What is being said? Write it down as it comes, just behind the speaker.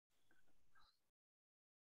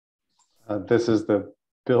This is the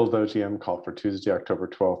Build OGM call for Tuesday, October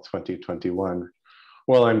 12th, 2021.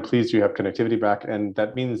 Well, I'm pleased you have connectivity back, and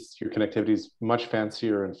that means your connectivity is much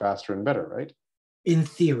fancier and faster and better, right? In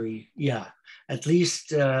theory, yeah. At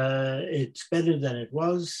least it's better than it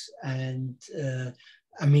was. And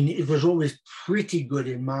I mean, it was always pretty good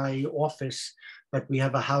in my office, but we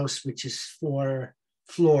have a house which is 4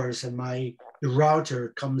 floors, and the router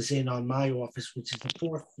comes in on my office, which is the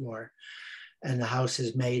 4th floor. And the house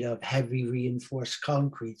is made of heavy reinforced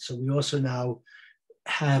concrete. So we also now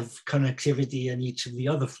have connectivity in each of the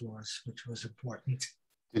other floors, which was important.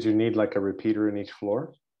 Did you need like a repeater in each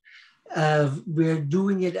floor? We're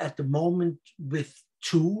doing it at the moment with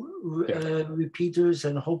 2 repeaters,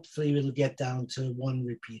 and hopefully it'll get down to 1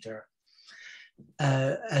 repeater.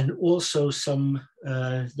 And also some,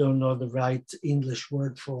 don't know the right English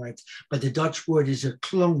word for it, but the Dutch word is a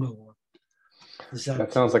klungel.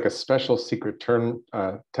 That sounds like a special secret term,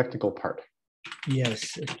 technical part.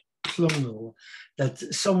 Yes, a klungel. That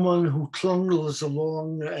someone who klungels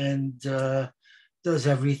along and does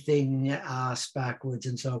everything ass backwards.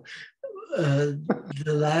 And so the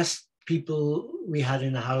last people we had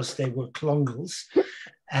in the house, they were klungels.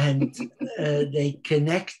 And they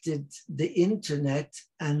connected the internet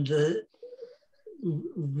and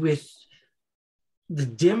with the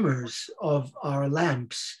dimmers of our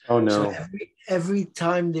lamps. Oh no! So every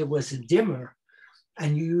time there was a dimmer,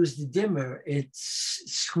 and you used the dimmer, it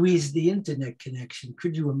squeezed the internet connection.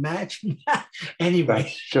 Could you imagine that? Anyway,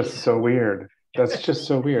 that's just so weird. That's just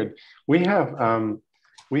so weird. We have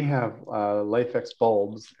LifeX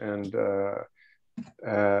bulbs, and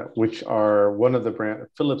which are one of the brand.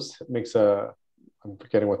 Philips makes I'm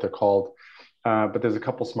forgetting what they're called, but there's a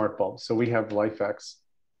couple smart bulbs. So we have LifeX.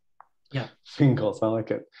 Yeah, Singles, I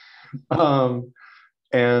like it.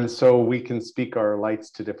 And so we can speak our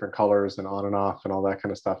lights to different colors and on and off and all that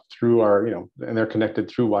kind of stuff through our, and they're connected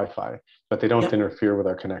through Wi-Fi, but they don't interfere with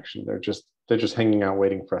our connection. They're just hanging out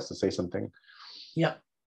waiting for us to say something. Yeah,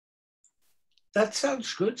 that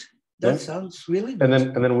sounds good. That sounds really good.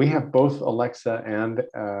 And then we have both Alexa and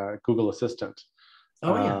Google Assistant.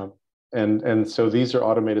 Oh yeah. And so these are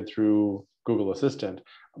automated through Google Assistant.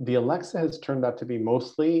 The Alexa has turned out to be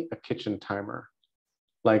mostly a kitchen timer.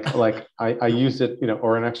 Like I use it,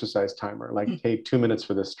 or an exercise timer, like, hey, 2 minutes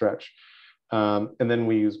for this stretch. And then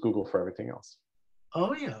we use Google for everything else.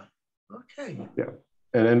 Oh yeah. Okay. Yeah.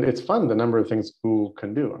 And it's fun, the number of things Google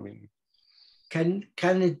can do. I mean, can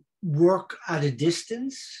it work at a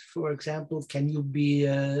distance? For example, can you be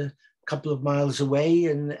a couple of miles away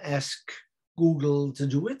and ask Google to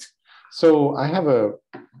do it? So I have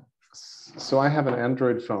an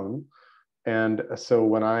Android phone, and so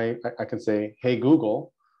when I can say, "Hey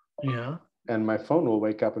Google," and my phone will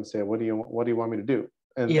wake up and say, "What do you want me to do?"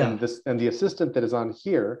 And the assistant that is on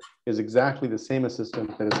here is exactly the same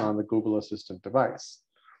assistant that is on the Google Assistant device.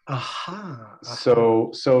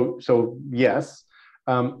 So yes,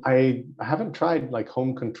 I haven't tried like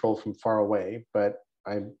home control from far away, but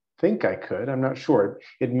I think I could. I'm not sure.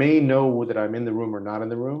 It may know that I'm in the room or not in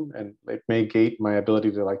the room, and it may gate my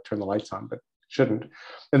ability to like turn the lights on, but it shouldn't.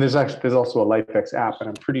 And there's also a LifeX app, and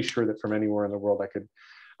I'm pretty sure that from anywhere in the world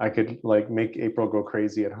I could like make April go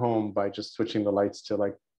crazy at home by just switching the lights to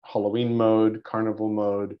like Halloween mode, carnival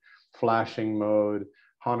mode, flashing mode,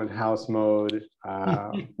 haunted house mode,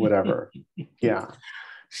 whatever. Yeah.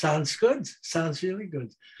 Sounds good. Sounds really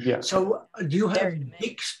good. Yeah. So do you have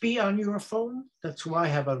Bixby on your phone? That's what I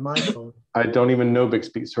have on my phone. I don't even know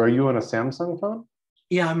Bixby. So are you on a Samsung phone?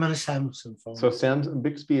 Yeah, I'm on a Samsung phone. So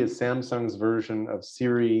Bixby is Samsung's version of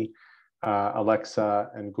Siri,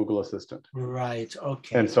 Alexa, and Google Assistant. Right.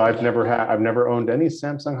 Okay. And so I've never owned any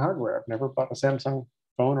Samsung hardware. I've never bought a Samsung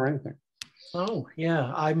phone or anything. Oh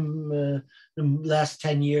yeah, I'm the last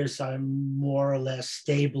 10 years I'm more or less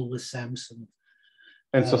stable with Samsung.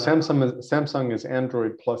 And so Samsung is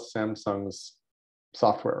Android plus Samsung's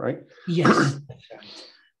software, right? Yes. Right.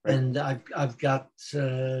 And I've got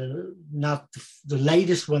not the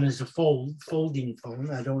latest one is a folding phone.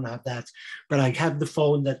 I don't have that, but I have the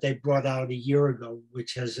phone that they brought out a year ago,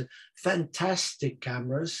 which has fantastic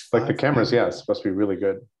cameras. Like the cameras, yeah, it's supposed to be really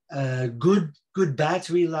good. Good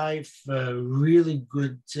battery life, really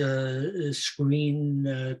good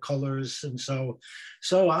screen colors, and so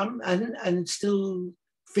and it still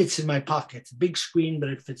fits in my pocket. Big screen, but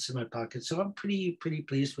it fits in my pocket. So I'm pretty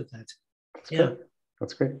pleased with that. That's good.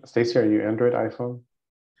 That's great. Stacey, are you Android, iPhone?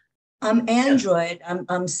 I'm Android. I'm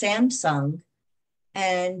Samsung,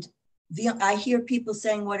 and I hear people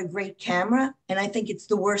saying what a great camera, and I think it's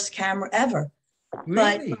the worst camera ever.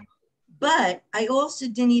 Really? But I also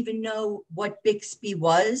didn't even know what Bixby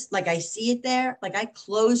was. Like I see it there. Like I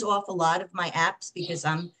close off a lot of my apps because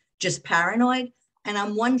I'm just paranoid. And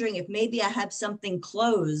I'm wondering if maybe I have something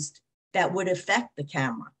closed that would affect the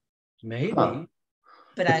camera. Maybe. Huh.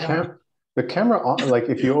 But The I don't know. The camera, like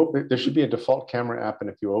if you open, there should be a default camera app, and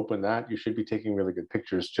if you open that, you should be taking really good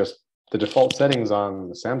pictures. Just the default settings on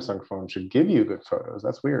the Samsung phone should give you good photos.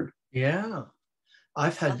 That's weird. Yeah.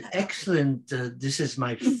 I've had excellent, this is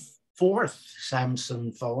my fourth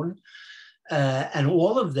Samsung phone, and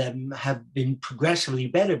all of them have been progressively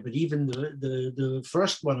better, but even the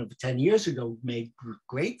first one of 10 years ago made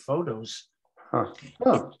great photos. Huh.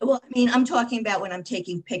 Oh. Well, I mean, I'm talking about when I'm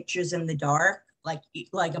taking pictures in the dark, like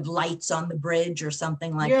of lights on the bridge or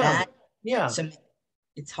something like that. Yeah. So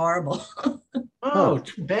it's horrible. Oh,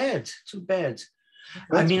 too bad. Too bad.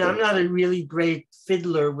 I mean, I'm not a really great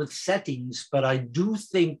fiddler with settings, but I do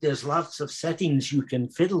think there's lots of settings you can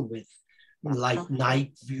fiddle with, like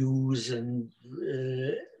night views and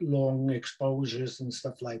long exposures and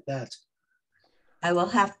stuff like that. I will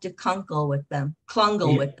have to clungle with them.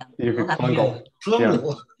 You could clungle.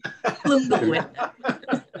 Clungle. Clungle with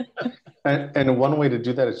them. And one way to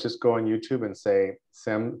do that is just go on YouTube and say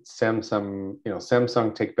Samsung,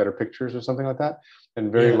 Samsung take better pictures or something like that.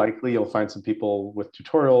 And very likely you'll find some people with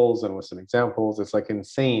tutorials and with some examples. It's like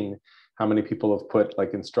insane how many people have put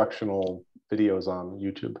like instructional videos on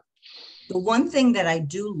YouTube. The one thing that I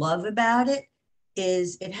do love about it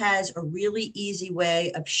is it has a really easy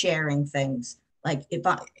way of sharing things. Like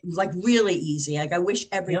really easy. Like I wish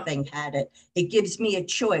everything had it. It gives me a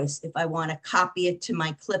choice if I want to copy it to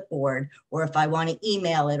my clipboard or if I want to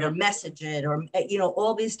email it or message it or,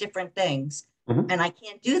 all these different things. And I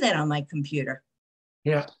can't do that on my computer.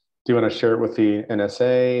 Yeah. Do you want to share it with the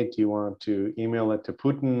NSA? Do you want to email it to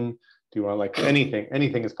Putin? Do you want like anything?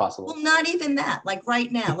 Anything is possible. Well, not even that. Like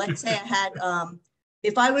right now, let's say I had,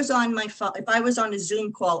 if I was on my phone, if I was on a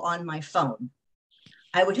Zoom call on my phone,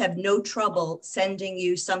 I would have no trouble sending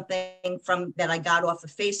you something that I got off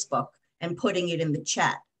of Facebook and putting it in the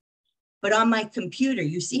chat. But on my computer,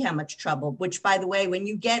 you see how much trouble, which by the way, when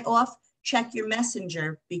you get off, check your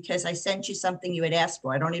messenger because I sent you something you had asked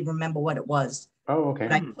for. I don't even remember what it was. Oh, okay.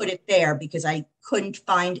 But I put it there because I couldn't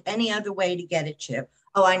find any other way to get it to.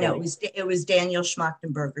 Oh, I know. It was Daniel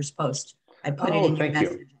Schmachtenberger's post. I put it in your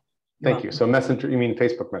messenger. Thank you. So Messenger, you mean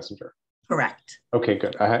Facebook Messenger? Correct. Okay,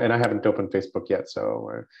 good. And I haven't opened Facebook yet, so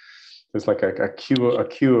there's like a queue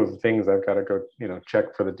of things I've got to go,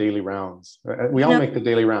 check for the daily rounds. We all make the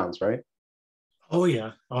daily rounds, right? Oh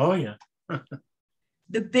yeah. Oh yeah.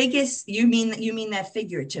 The biggest, you mean that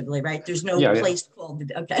figuratively, right? There's no place called,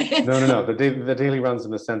 okay. No. The daily runs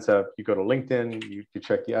in the sense of you go to LinkedIn, you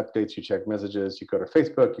check the updates, you check messages, you go to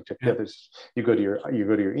Facebook, you check the others, you go to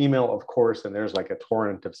your email, of course, and there's like a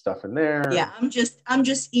torrent of stuff in there. Yeah, I'm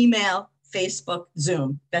just email, Facebook,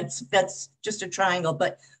 Zoom. That's just a triangle.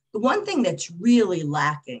 But the one thing that's really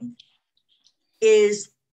lacking is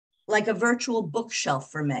like a virtual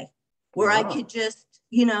bookshelf for me, where I could just,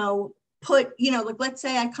 put, like let's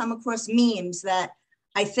say I come across memes that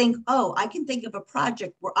I think, oh, I can think of a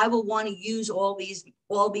project where I will want to use all these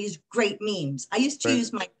great memes. I used to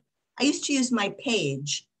use my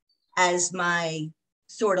page as my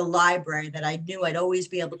sort of library that I knew I'd always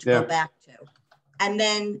be able to go back to. And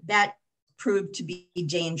then that proved to be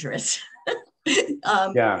dangerous. It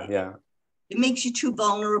makes you too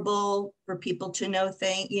vulnerable for people to know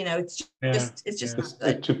things. It's just not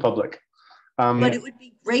good. It's too public. But it would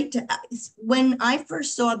be great to, when I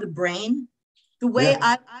first saw the brain, the way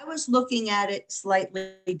I was looking at it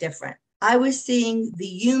slightly different. I was seeing the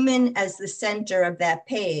human as the center of that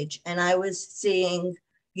page. And I was seeing,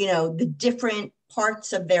 the different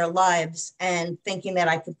parts of their lives and thinking that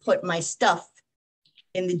I could put my stuff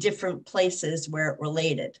in the different places where it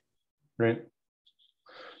related. Right.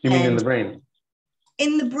 You mean in the brain?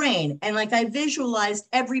 In the brain. And like I visualized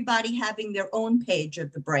everybody having their own page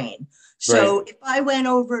of the brain. So if I went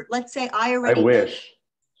over, let's say I wish.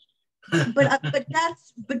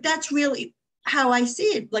 but that's really how I see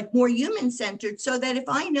it, like more human-centered, so that if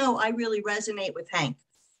I know I really resonate with Hank,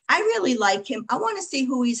 I really like him, I want to see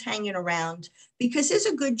who he's hanging around, because there's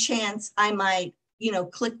a good chance I might,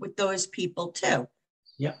 click with those people too.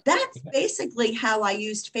 Yeah. That's basically how I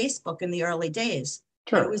used Facebook in the early days.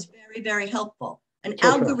 Sure. It was very, very helpful. An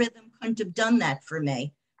algorithm couldn't have done that for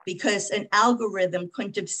me, because an algorithm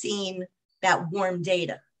couldn't have seen that warm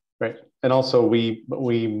data. Right. And also we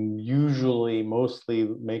usually mostly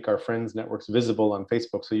make our friends networks visible on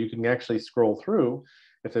Facebook. So you can actually scroll through.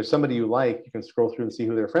 If there's somebody you like, you can scroll through and see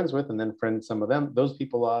who they're friends with and then friend some of those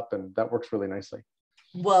people up. And that works really nicely.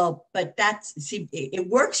 Well, but see, it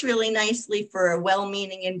works really nicely for a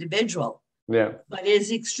well-meaning individual. Yeah. But it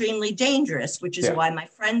is extremely dangerous, which is why my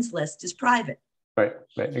friends list is private. Right.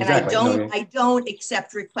 Exactly. And I don't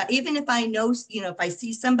accept requests, even if I know, if I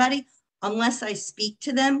see somebody, unless I speak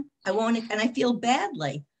to them, I won't, and I feel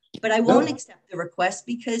badly, but I won't accept the request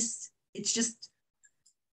because it's just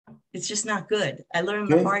not good. I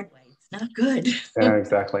learned the hard way. It's not good. Yeah,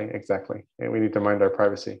 exactly. And we need to mind our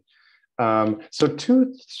privacy. So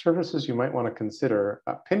 2 services you might want to consider.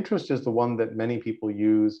 Pinterest is the one that many people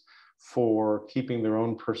use for keeping their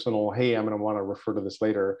own personal, hey, I'm going to want to refer to this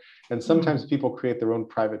later. And sometimes people create their own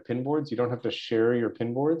private pin boards. You don't have to share your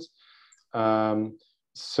pin boards.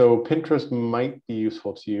 So Pinterest might be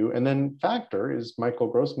useful to you. And then Factor is Michael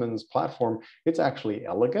Grossman's platform. It's actually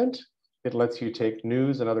elegant. It lets you take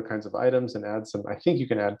news and other kinds of items and add some, I think you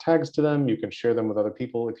can add tags to them. You can share them with other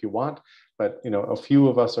people if you want. But a few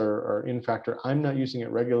of us are in Factor. I'm not using it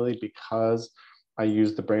regularly because I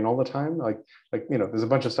use the brain all the time. Like there's a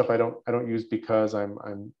bunch of stuff I don't use because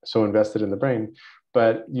I'm so invested in the brain.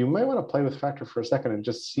 But you might want to play with Factor for a second and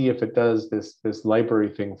just see if it does this library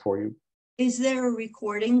thing for you. Is there a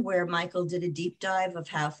recording where Michael did a deep dive of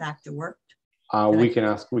how Factor worked? We can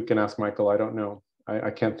ask Michael. I don't know.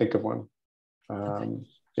 I can't think of one. Okay.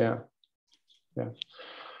 Yeah.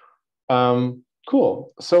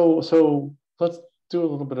 Cool. So let's do a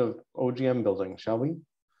little bit of OGM building, shall we?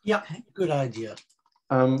 Yeah, good idea.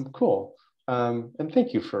 Cool. And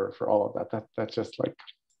thank you for all of that. That's just like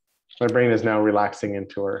my brain is now relaxing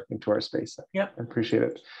into our space. Yeah, I appreciate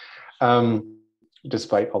it.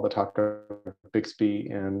 Despite all the talk of Bixby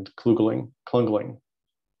and klungling.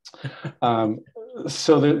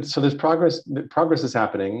 So there's progress. Progress is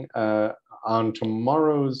happening. On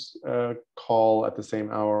tomorrow's call at the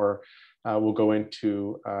same hour, we'll go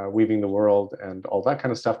into weaving the world and all that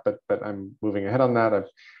kind of stuff. But I'm moving ahead on that.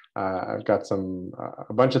 I've got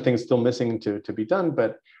a bunch of things still missing to be done.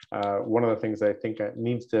 But one of the things I think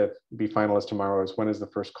needs to be finalized tomorrow is when is the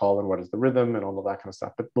first call and what is the rhythm and all of that kind of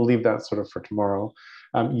stuff. But we'll leave that sort of for tomorrow.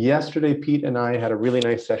 Yesterday, Pete and I had a really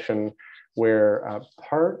nice session where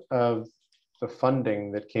part of the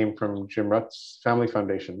funding that came from Jim Rutt's Family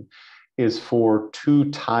Foundation is for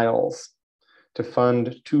 2 tiles to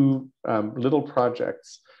fund 2 little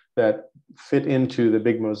projects that fit into the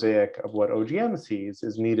big mosaic of what OGM sees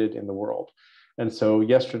is needed in the world. And so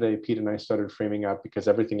yesterday, Pete and I started framing up, because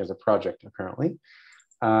everything is a project apparently,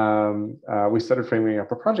 we started framing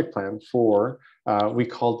up a project plan for, we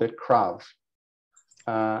called it CRAV.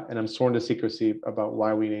 And I'm sworn to secrecy about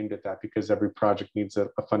why we named it that, because every project needs a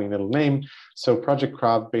funny little name. So Project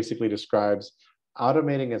CRAV basically describes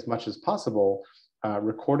automating as much as possible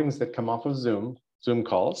recordings that come off of Zoom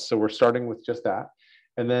calls. So we're starting with just that.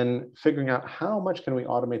 And then figuring out how much can we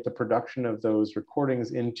automate the production of those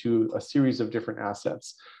recordings into a series of different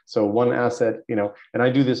assets. So one asset, and I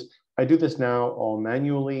do this now all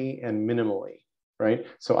manually and minimally, right?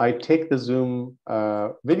 So I take the Zoom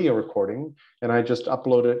video recording and I just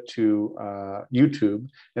upload it to YouTube,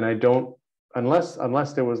 and I don't, unless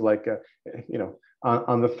there was like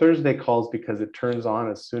on the Thursday calls, because it turns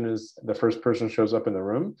on as soon as the first person shows up in the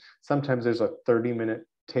room. Sometimes there's a 30-minute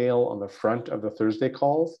tail on the front of the Thursday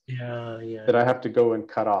calls that I have to go and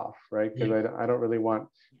cut off, right? Because I don't really want,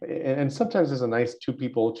 and sometimes there's a nice 2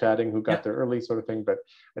 people chatting who got there early sort of thing, but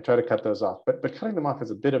I try to cut those off. But cutting them off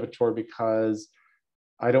is a bit of a chore because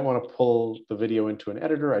I don't want to pull the video into an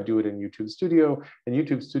editor. I do it in YouTube Studio, and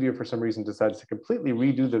YouTube Studio for some reason decides to completely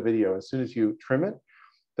redo the video as soon as you trim it.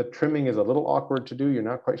 The trimming is a little awkward to do. You're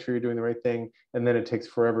not quite sure you're doing the right thing. And then it takes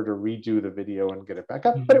forever to redo the video and get it back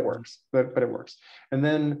up, but it works, but it works. And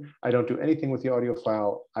then I don't do anything with the audio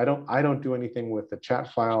file. I don't do anything with the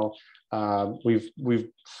chat file. We've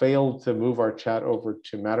failed to move our chat over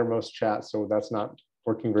to Mattermost chat, so that's not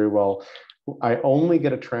working very well. I only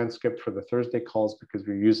get a transcript for the Thursday calls because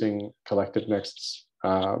we're using Collective Next's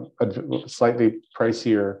slightly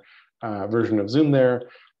pricier version of Zoom there.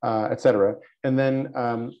 etc. And then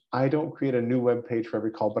I don't create a new web page for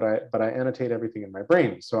every call, but I annotate everything in my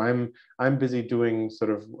brain. So I'm busy doing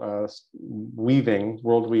sort of world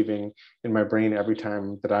weaving in my brain every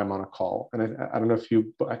time that I'm on a call. And I don't know if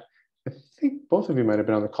I think both of you might have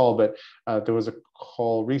been on the call, but there was a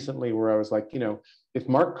call recently where I was like, if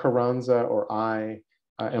Mark Carranza or I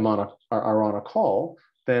are on a call,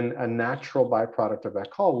 then a natural byproduct of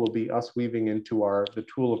that call will be us weaving into the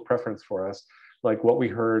tool of preference for us, like what we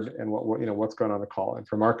heard and what's going on the call. And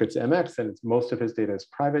for Mark, it's MX, and most of his data is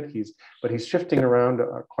private. But he's shifting around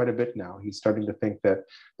quite a bit now. He's starting to think that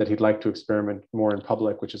he'd like to experiment more in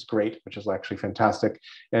public, which is great, which is actually fantastic.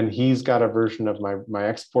 And he's got a version of my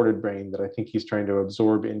exported brain that I think he's trying to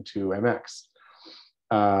absorb into MX.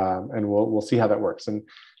 And we'll see how that works. And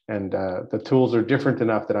the tools are different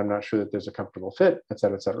enough that I'm not sure that there's a comfortable fit, et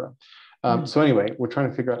cetera, et cetera. So anyway, we're trying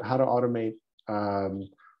to figure out how to automate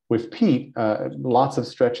with Pete lots of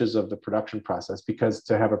stretches of the production process, because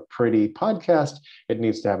to have a pretty podcast, it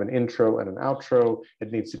needs to have an intro and an outro.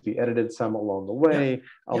 It needs to be edited some along the way.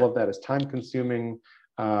 All of that is time consuming.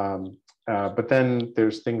 But then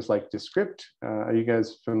there's things like Descript. Are you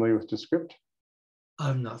guys familiar with Descript?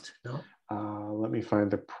 I'm not, no. Let me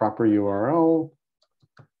find the proper URL.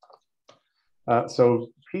 So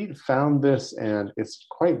Pete found this, and it's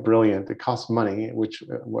quite brilliant. It costs money, which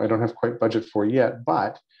I don't have quite budget for yet,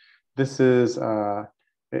 but this is,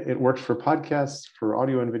 it works for podcasts, for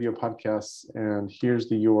audio and video podcasts, and here's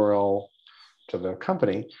the URL to the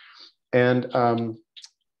company. And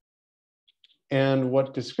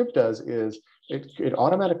what Descript does is it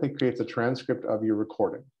automatically creates a transcript of your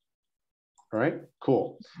recording. All right,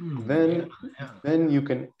 cool. Then you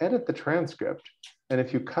can edit the transcript. And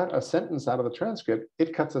if you cut a sentence out of the transcript,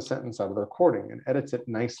 it cuts a sentence out of the recording and edits it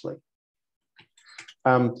nicely.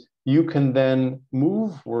 You can then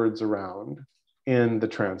move words around in the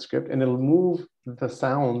transcript, and it'll move the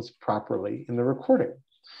sounds properly in the recording.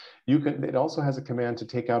 It also has a command to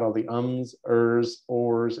take out all the ums, ers,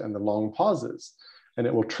 ors, and the long pauses, and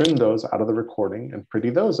it will trim those out of the recording and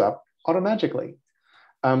pretty those up automatically.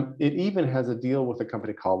 It even has a deal with a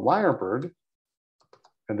company called Lyrebird,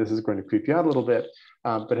 and this is going to creep you out a little bit,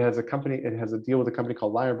 but it has a deal with a company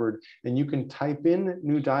called Lyrebird, and you can type in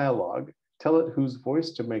new dialogue, tell it whose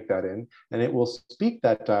voice to make that in, and it will speak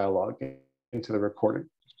that dialogue into the recording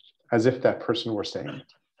as if that person were saying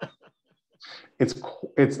it. This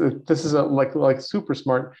is like super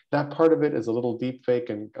smart. That part of it is a little deep fake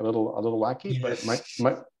and a little wacky, yes.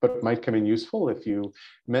 but it might come in useful if you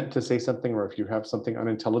meant to say something, or if you have something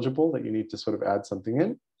unintelligible that you need to sort of add something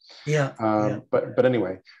in. But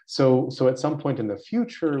anyway, so at some point in the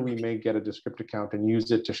future, we may get a Descript account and use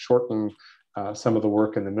it to shorten some of the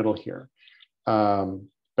work in the middle here.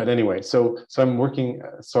 But anyway, so I'm working,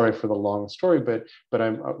 sorry for the long story, but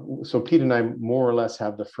so Pete and I more or less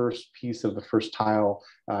have the first piece of the first tile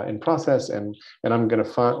in process, and I'm going to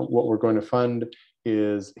fund, what we're going to fund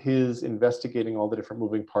is his investigating all the different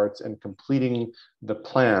moving parts and completing the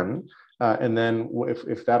plan. And then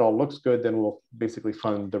if that all looks good, then we'll basically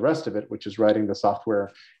fund the rest of it, which is writing the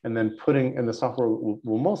software, and then putting in the software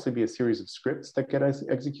will mostly be a series of scripts that get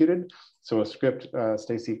executed. So a script,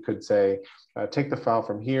 Stacy could say, take the file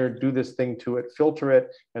from here, do this thing to it, filter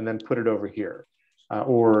it, and then put it over here.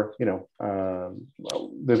 Or,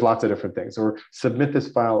 there's lots of different things. Or submit this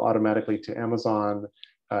file automatically to Amazon.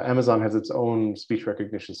 Amazon has its own speech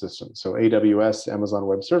recognition system. So AWS, Amazon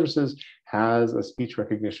Web Services, has a speech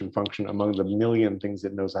recognition function among the million things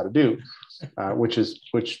it knows how to do, which is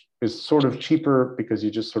sort of cheaper because you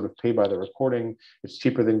just sort of pay by the recording. It's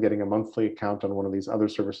cheaper than getting a monthly account on one of these other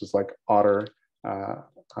services like Otter.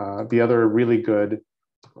 The other really good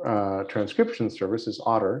transcription service is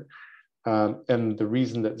Otter. And the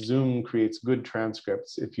reason that Zoom creates good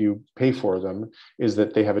transcripts, if you pay for them, is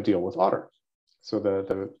that they have a deal with Otter. So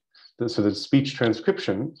the speech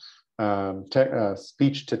transcription,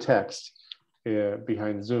 speech to text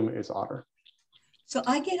behind Zoom is Otter. So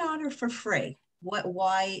I get Otter for free.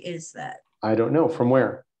 Why is that? I don't know. From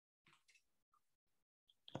where?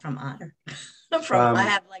 From Otter. I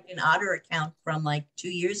have like an Otter account from like 2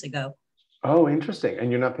 years ago. Oh, interesting. And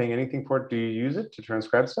you're not paying anything for it? Do you use it to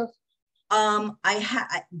transcribe stuff?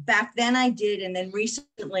 Back then I did, and then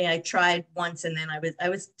recently I tried once, and then I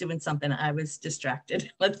was doing something. I was distracted.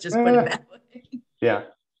 Let's just put it that way. Yeah,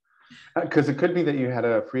 because it could be that you had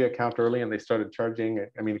a free account early and they started charging.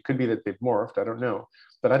 I mean, it could be that they've morphed. I don't know,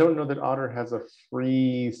 but I don't know that Otter has a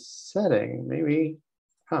free setting. Maybe,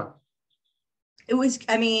 huh? It was.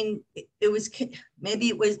 I mean, it was. Maybe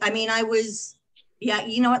it was. I mean, I was. Yeah.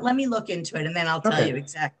 You know what? Let me look into it, and then I'll tell you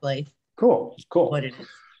exactly. Cool. What it is.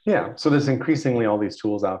 Yeah, so there's increasingly all these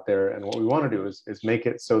tools out there, and what we want to do is make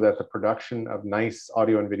it so that the production of nice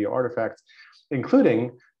audio and video artifacts,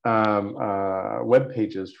 including web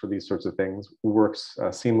pages for these sorts of things, works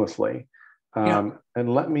seamlessly. And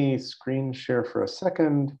let me screen share for a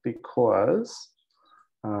second, because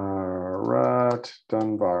Rat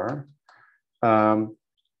Dunbar, on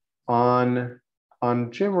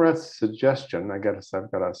Jim Reth's suggestion, I've got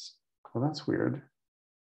us. Oh, that's weird.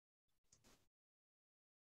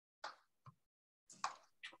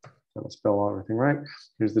 Trying to spell everything right.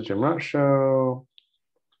 Here's the Jim Rutt Show.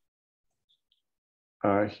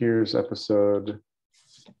 Here's episode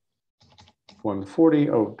 140.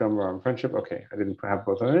 Oh, Dunbar and Friendship. Okay, I didn't have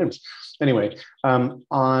both of their names. Anyway,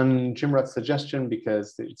 on Jim Rutt's suggestion,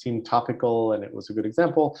 because it seemed topical and it was a good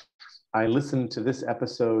example, I listened to this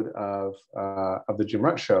episode of the Jim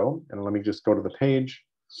Rutt Show, and let me just go to the page.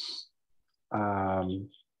 And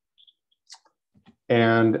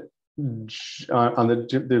on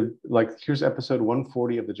the like, here's episode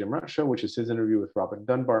 140 of the Jim Rutt Show, which is his interview with Robin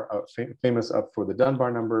Dunbar, famous up for the Dunbar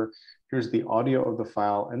number. Here's the audio of the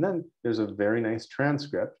file, and then there's a very nice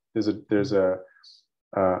transcript. There's a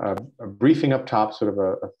briefing up top, sort of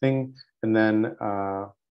a thing, and then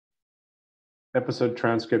episode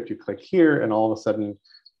transcript. You click here, and all of a sudden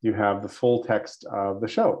you have the full text of the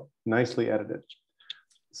show, nicely edited.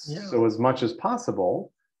 Yeah. So as much as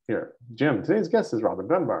possible. Here, Jim, today's guest is Robin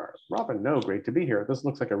Dunbar. Robin, no, great to be here. This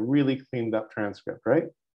looks like a really cleaned up transcript, right?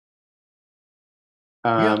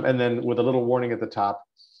 Yeah. And then with a little warning at the top,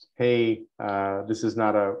 hey, this is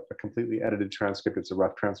not a completely edited transcript, it's a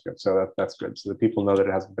rough transcript. So that's good. So that people know that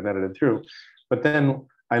it hasn't been edited through. But then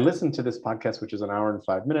I listened to this podcast, which is 1 hour and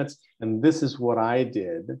 5 minutes, and this is what I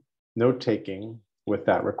did, note-taking with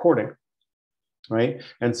that recording, right?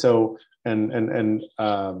 And so,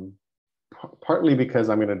 partly because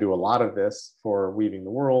I'm going to do a lot of this for Weaving the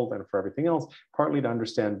World and for everything else, partly to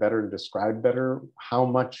understand better and describe better how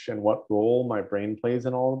much and what role my brain plays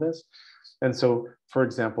in all of this. And so, for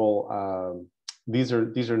example, these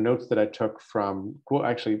are notes that I took from,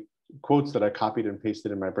 actually, quotes that I copied and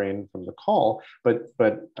pasted in my brain from the call. But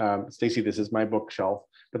Stacy, this is my bookshelf,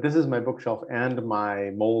 but this is my bookshelf and my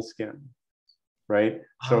moleskin, right?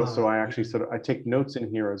 So I actually I take notes in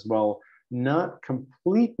here as well. Not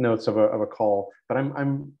complete notes of a call, but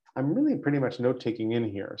I'm really pretty much note taking in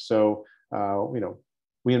here. So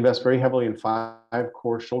we invest very heavily in 5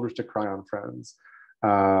 core shoulders to cry on friends.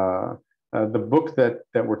 The book that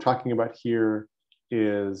we're talking about here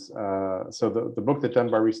is so the book that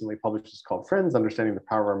Dunbar recently published is called Friends: Understanding the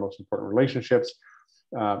Power of Our Most Important Relationships.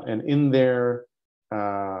 And in there,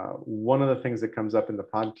 one of the things that comes up in the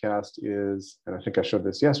podcast is, and I think I showed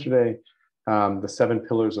this yesterday, the 7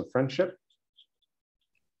 pillars of friendship.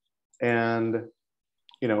 And,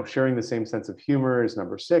 sharing the same sense of humor is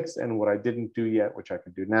number 6. And what I didn't do yet, which I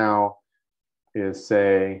can do now, is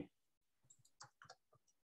say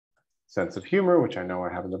sense of humor, which I know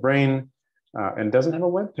I have in the brain, and doesn't have a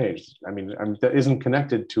web page. I mean, that isn't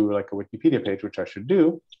connected to like a Wikipedia page, which I should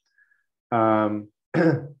do. And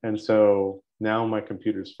so now my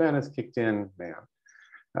computer's fan has kicked in, man.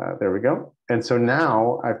 There we go. And so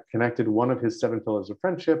now I've connected one of his 7 pillars of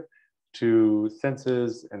friendship to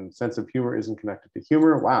senses, and sense of humor isn't connected to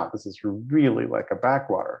humor. Wow, this is really like a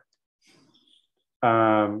backwater.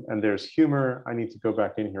 And there's humor. I need to go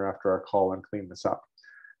back in here after our call and clean this up.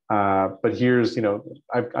 But here's,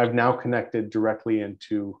 I've now connected directly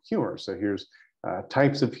into humor. So here's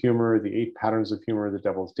types of humor, the 8 patterns of humor, the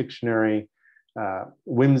Devil's Dictionary,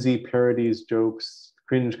 whimsy, parodies, jokes,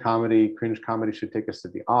 cringe comedy. Cringe comedy should take us to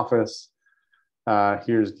The Office.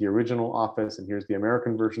 Here's the original Office, and here's the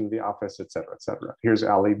American version of The Office, et cetera, et cetera. Here's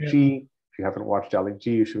Ali G. If you haven't watched Ali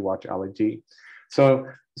G, you should watch Ali G. So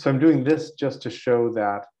I'm doing this just to show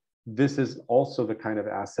that this is also the kind of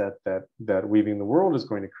asset that Weaving the World is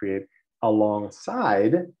going to create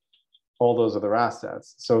alongside all those other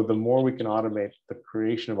assets. So the more we can automate the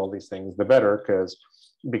creation of all these things, the better,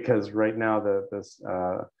 because right now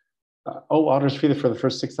Otter's Feeder for the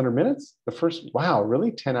first 600 minutes? Wow,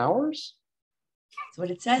 really? 10 hours? That's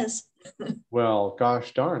what it says. Well,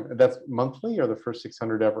 gosh darn. That's monthly or the first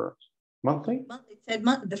 600 ever? Monthly? It said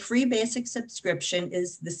the free basic subscription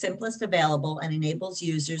is the simplest available and enables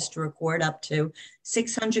users to record up to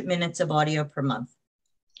 600 minutes of audio per month.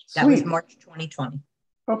 That was March 2020.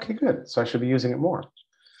 Okay, good. So I should be using it more.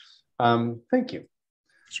 Thank you.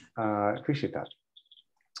 I appreciate that.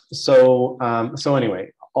 So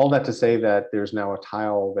anyway, all that to say that there's now a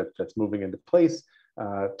tile that's moving into place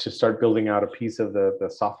to start building out a piece of the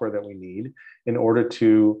software that we need in order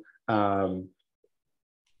to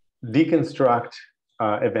deconstruct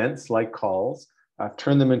events like calls,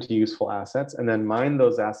 turn them into useful assets, and then mine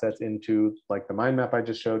those assets into like the mind map I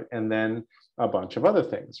just showed, and then a bunch of other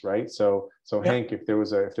things, right? So Hank, if there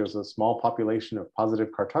was a small population of positive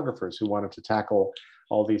cartographers who wanted to tackle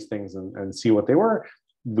all these things and see what they were,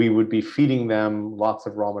 we would be feeding them lots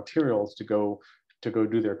of raw materials to go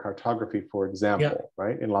do their cartography, for example,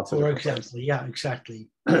 right? In lots of different ways. Yeah, exactly.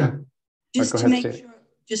 Just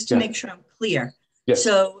to make sure I'm clear. Yes.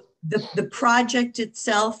 So the project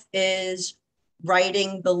itself is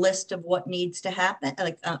writing the list of what needs to happen?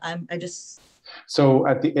 Like, I just. So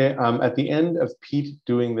at the end of Pete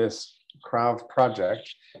doing this Krav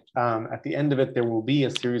project, at the end of it, there will be a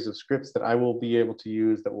series of scripts that I will be able to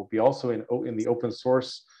use that will be also in the open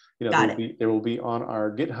source. You know, there will be on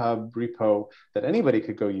our GitHub repo that anybody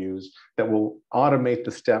could go use that will automate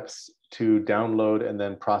the steps to download and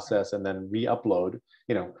then process and then re-upload.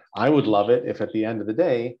 You know, I would love it if at the end of the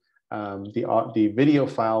day, the video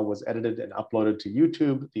file was edited and uploaded to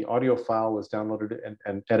YouTube. The audio file was downloaded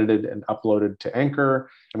and edited and uploaded to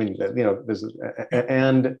Anchor. I mean, you know,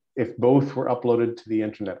 and if both were uploaded to the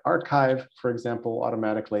Internet Archive, for example,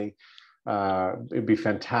 automatically, it'd be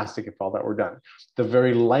fantastic if all that were done. The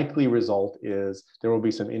very likely result is there will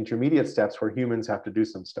be some intermediate steps where humans have to do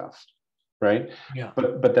some stuff, right? Yeah.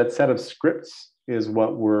 But that set of scripts is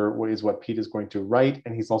what Pete is going to write,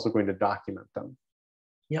 and he's also going to document them.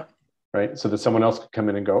 Yep. Right, so that someone else could come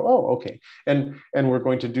in and go, oh, okay, and we're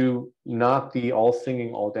going to do not the all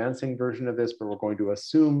singing, all dancing version of this, but we're going to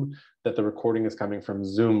assume that the recording is coming from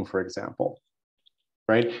Zoom, for example,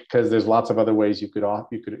 right? Because there's lots of other ways you could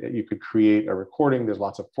create a recording. There's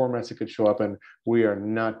lots of formats it could show up, and we are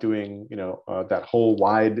not doing, you know, that whole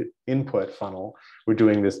wide input funnel. We're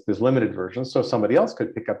doing this limited version, so somebody else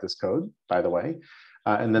could pick up this code, by the way.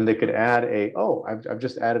 And then they could add I've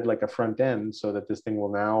just added like a front end so that this thing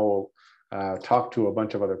will now talk to a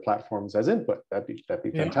bunch of other platforms as input. That'd be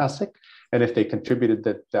fantastic. And if they contributed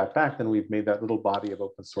that back, then we've made that little body of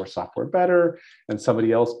open source software better. And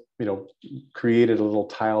somebody else, you know, created a little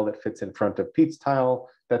tile that fits in front of Pete's tile.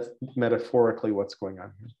 That's metaphorically what's going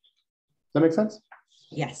on here. Does that make sense?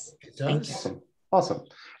 Yes. Thank you. Awesome.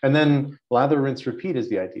 And then lather, rinse, repeat is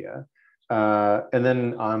the idea. And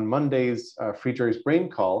then on Monday's Free Jerry's Brain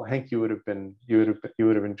call, Hank, you would have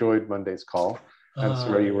enjoyed Monday's call. I'm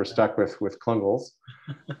sorry you were stuck with Klungels.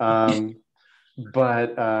 So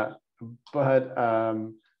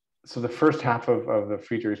the first half of the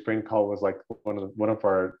Free Jerry's Brain call was like one of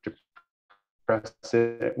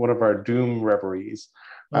our doom reveries,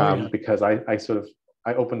 because I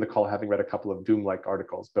opened the call having read a couple of doom-like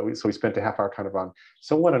articles, but we spent a half hour kind of on,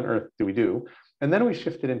 so what on earth do we do? And then we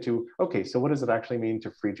shifted into, okay, so what does it actually mean to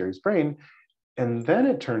Free Jerry's Brain? And then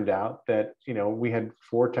it turned out that, you know, we had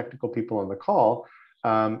 4 technical people on the call,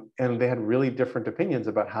 and they had really different opinions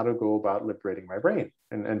about how to go about liberating my brain.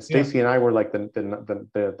 And Stacy and I were like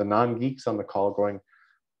the non-geeks on the call going,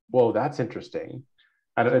 whoa, that's interesting.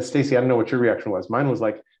 Stacy, I don't know what your reaction was. Mine was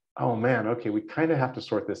like, oh man, okay, we kind of have to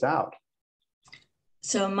sort this out.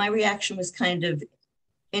 So my reaction was kind of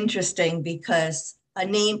interesting because a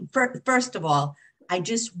name, first of all, I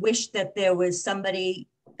just wish that there was somebody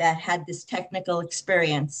that had this technical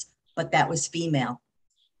experience, but that was female,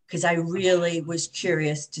 because I really was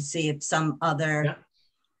curious to see if some other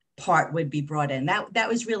part would be brought in. That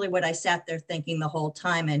was really what I sat there thinking the whole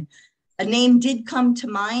time. And a name did come to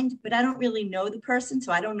mind, but I don't really know the person,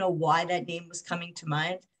 so I don't know why that name was coming to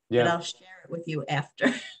mind. But I'll share it with you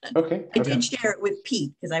after. Okay. I did share it with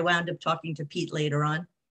Pete because I wound up talking to Pete later on.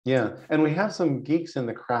 Yeah, and we have some geeks in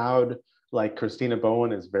the crowd, like Christina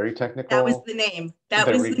Bowen is very technical. That was the name. And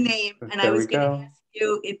I was going to ask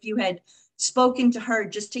you if you had spoken to her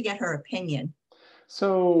just to get her opinion.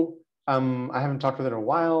 So I haven't talked with her in a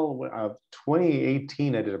while.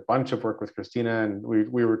 2018, I did a bunch of work with Christina, and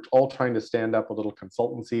we were all trying to stand up a little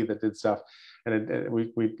consultancy that did stuff, and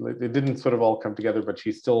it didn't sort of all come together, but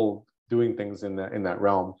she's still doing things in that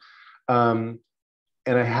realm.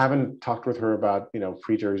 And I haven't talked with her about, you know,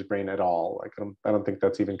 Free Jerry's Brain at all. Like, I don't think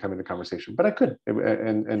that's even come into conversation, but I could.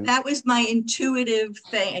 And that was my intuitive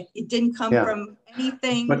thing. It didn't come from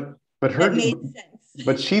anything but that made sense.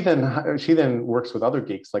 But she then works with other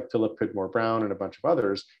geeks like Philip Pidmore Brown and a bunch of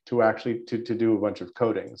others to actually to do a bunch of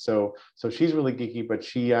coding. So she's really geeky, but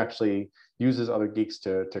she actually uses other geeks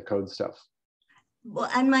to code stuff. Well,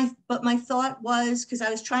 and my thought was, because I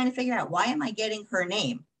was trying to figure out, why am I getting her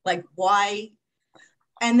name? Like, why?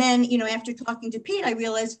 And then, you know, after talking to Pete, I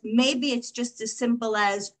realized maybe it's just as simple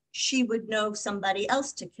as she would know somebody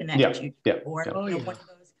else to connect you to, or one of those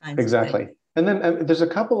kinds of things. And then there's a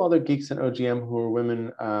couple other geeks in OGM who are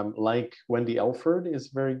women, like Wendy Elford is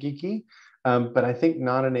very geeky, but I think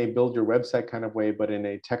not in a build your website kind of way, but in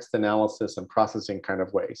a text analysis and processing kind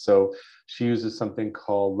of way. So she uses something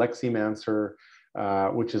called Leximancer,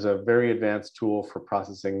 which is a very advanced tool for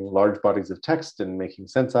processing large bodies of text and making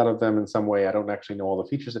sense out of them in some way. I don't actually know all the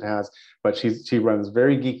features it has, but she runs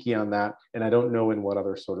very geeky on that, and I don't know in what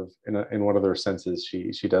other sort of in what other senses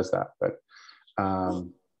she does that. But well,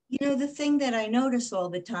 you know, the thing that I notice all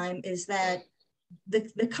the time is that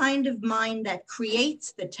the kind of mind that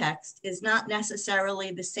creates the text is not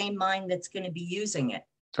necessarily the same mind that's going to be using it.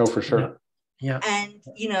 Oh, for sure. Yeah. And,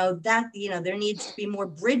 there needs to be more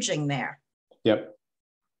bridging there. Yep.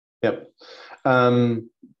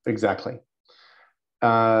 Exactly.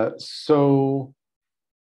 So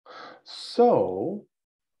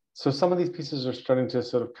some of these pieces are starting to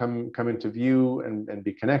sort of come into view and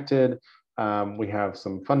be connected. We have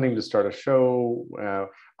some funding to start a show.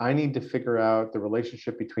 I need to figure out the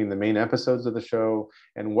relationship between the main episodes of the show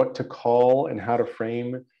and what to call and how to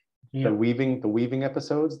frame the weaving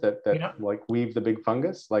episodes that like weave the big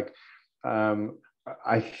fungus. Like,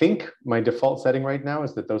 I think my default setting right now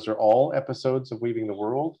is that those are all episodes of Weaving the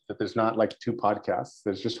World, that there's not like 2 podcasts,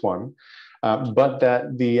 there's just one. But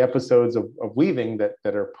that the episodes of weaving that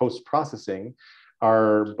are post-processing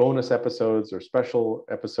are bonus episodes or special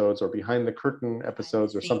episodes or behind the curtain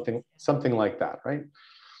episodes or something like that, right?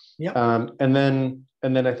 Yeah. And then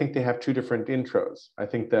I think they have 2 different intros. I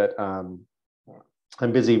think that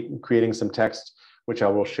I'm busy creating some text, which I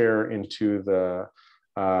will share into the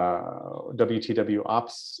WTW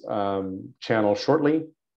Ops channel shortly,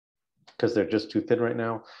 because they're just too thin right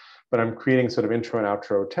now. But I'm creating sort of intro and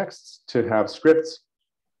outro texts to have scripts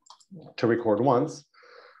to record once,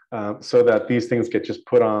 so that these things get just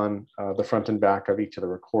put on the front and back of each of the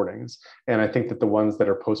recordings. And I think that the ones that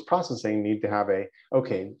are post-processing need to have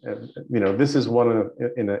this is one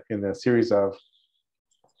in a series of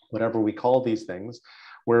whatever we call these things,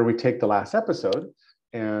 where we take the last episode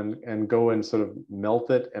and go and sort of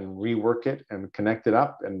melt it and rework it and connect it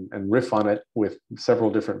up and riff on it with several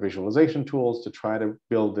different visualization tools to try to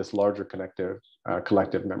build this larger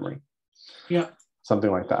collective memory. Yeah.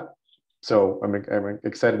 Something like that. So I'm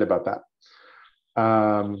excited about that.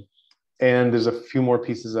 And there's a few more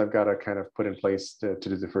pieces I've got to kind of put in place to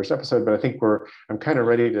do the first episode, but I think I'm kind of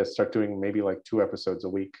ready to start doing maybe like 2 episodes a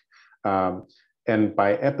week. And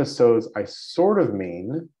by episodes, I sort of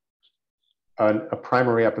mean a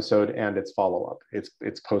primary episode and its follow-up,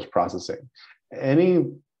 its post-processing.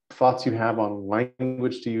 Any thoughts you have on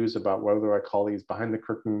language to use about whether I call these behind the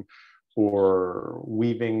curtain or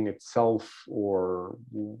weaving itself, or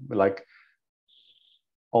like,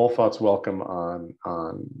 all thoughts welcome on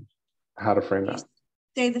how to frame that.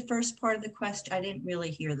 Say the first part of the question. I didn't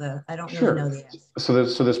really hear I don't Sure. really know the answer. So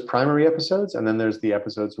there's primary episodes, and then there's the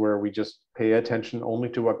episodes where we just pay attention only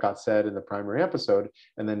to what got said in the primary episode,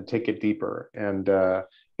 and then take it deeper and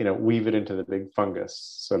weave it into the big fungus,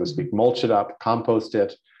 so to speak, mulch it up, compost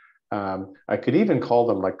it. I could even call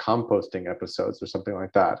them like composting episodes or something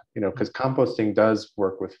like that, because composting does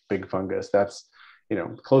work with big fungus. That's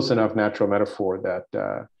close enough natural metaphor that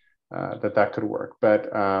that could work. But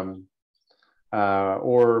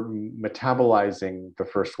or metabolizing the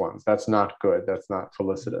first ones. That's not good. That's not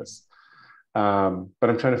felicitous. But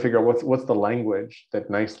I'm trying to figure out what's the language that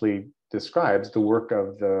nicely describes the work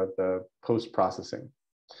of the post-processing.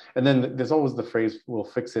 And then there's always the phrase, we'll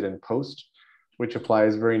fix it in post, which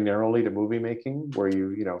applies very narrowly to movie making, where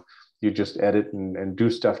you just edit and do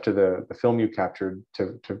stuff to the film you captured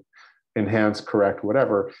to enhance, correct,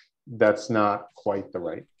 whatever. That's not quite the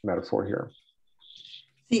right metaphor here.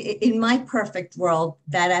 In my perfect world,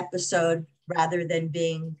 that episode, rather than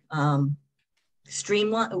being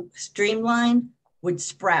streamlined, would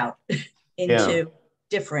sprout into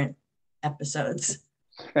different episodes.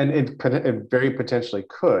 And it very potentially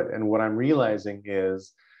could. And what I'm realizing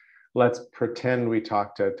is, let's pretend we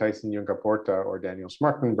talk to Tyson Juncker-Porta or Daniel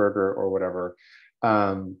Schmarkenberger or whatever.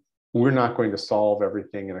 We're not going to solve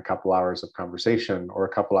everything in a couple hours of conversation or a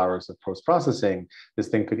couple hours of post-processing. This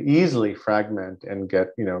thing could easily fragment and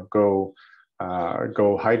get, go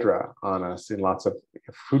Hydra on us in lots of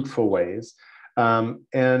fruitful ways. And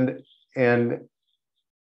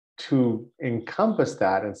to encompass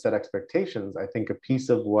that and set expectations, I think a piece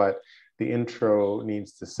of what the intro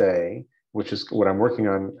needs to say, which is what I'm working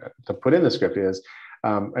on to put in the script, is,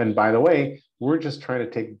 and by the way, we're just trying to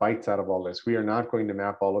take bites out of all this. We are not going to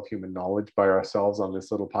map all of human knowledge by ourselves on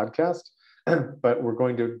this little podcast, but we're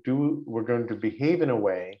going to behave in a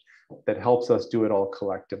way that helps us do it all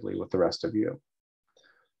collectively with the rest of you.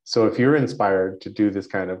 So if you're inspired to do this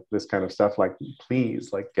kind of stuff, like,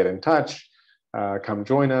 please, like, get in touch, come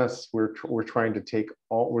join us. We're trying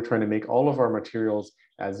to make all of our materials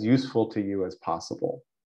as useful to you as possible.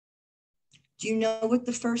 Do you know what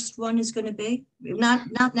the first one is going to be?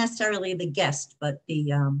 Not necessarily the guest, but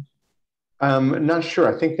the. Not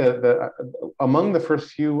sure. I think the among the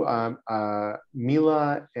first few,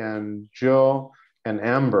 Mila and Joe and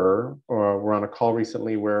Amber were on a call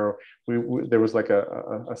recently where there was like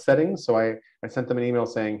a setting. So I sent them an email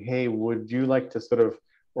saying, hey, would you like to sort of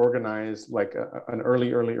organize like an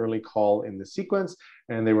early call in the sequence?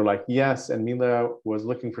 And they were like, yes. And Mila was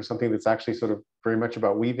looking for something that's actually sort of very much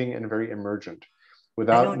about weaving and very emergent. I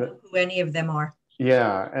don't know who any of them are.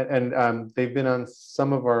 Yeah, and they've been on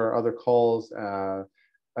some of our other calls.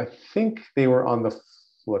 I think they were on the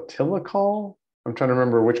flotilla call. I'm trying to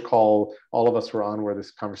remember which call all of us were on where this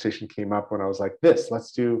conversation came up, when I was like,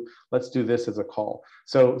 let's do this as a call.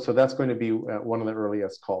 So that's going to be one of the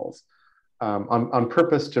earliest calls, on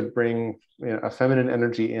purpose to bring, a feminine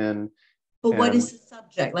energy in. But what is the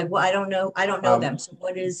subject? Like, well, I don't know them. So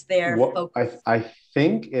what is their focus? I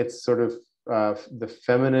think it's sort of the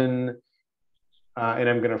feminine, and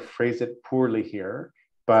I'm going to phrase it poorly here,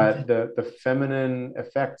 but okay, the feminine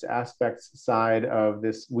effects aspects side of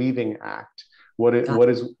this weaving act. What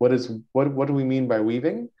do we mean by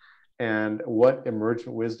weaving, and what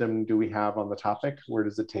emergent wisdom do we have on the topic? Where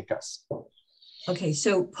does it take us? Okay,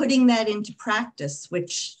 so putting that into practice,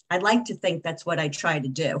 which I'd like to think that's what I try to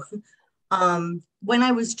do. When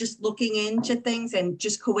I was just looking into things, and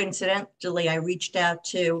just coincidentally, I reached out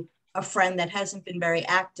to a friend that hasn't been very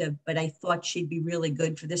active, but I thought she'd be really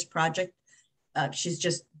good for this project. She's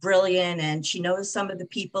just brilliant, and she knows some of the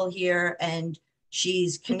people here, and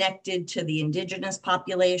she's connected to the indigenous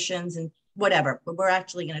populations and whatever, but we're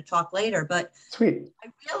actually going to talk later. But sweet. I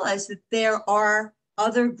realized that there are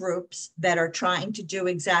other groups that are trying to do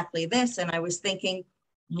exactly this. And I was thinking,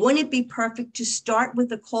 wouldn't it be perfect to start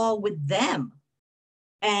with a call with them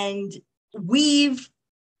and weave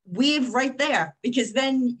right there? Because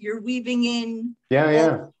then you're weaving in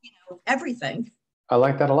everything. I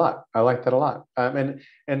like that a lot.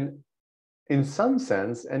 And in some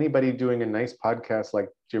sense, anybody doing a nice podcast like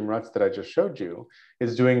Jim Rutz that I just showed you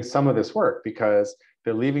is doing some of this work, because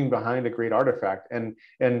they're leaving behind a great artifact. And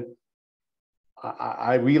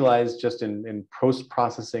I realized just in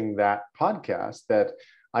post-processing that podcast that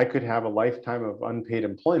I could have a lifetime of unpaid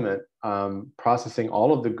employment, processing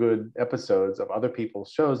all of the good episodes of other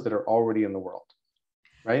people's shows that are already in the world,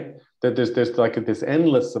 right? That there's like this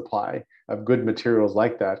endless supply of good materials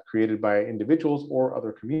like that, created by individuals or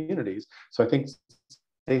other communities. So I think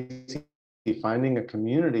finding a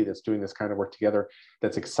community that's doing this kind of work together,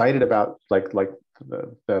 that's excited about like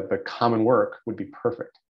the common work, would be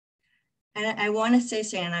perfect. And I want to say,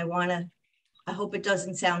 Stan, I hope it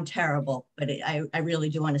doesn't sound terrible, but I really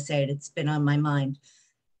do want to say it. It's been on my mind.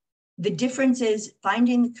 The difference is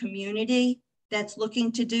finding the community that's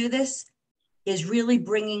looking to do this is really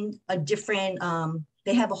bringing a different,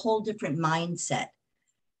 they have a whole different mindset.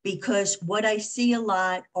 Because what I see a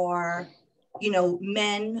lot are,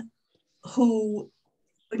 men who,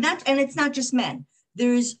 and it's not just men.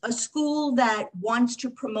 There's a school that wants to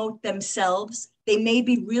promote themselves. They may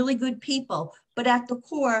be really good people, but at the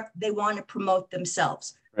core, they want to promote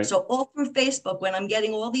themselves. Right. So all through Facebook, when I'm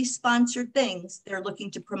getting all these sponsored things, they're looking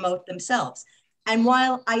to promote themselves. And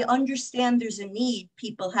while I understand there's a need,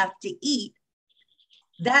 people have to eat,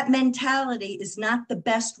 that mentality is not the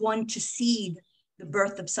best one to seed the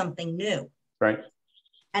birth of something new. Right.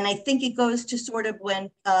 And I think it goes to sort of when,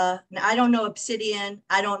 I don't know Obsidian,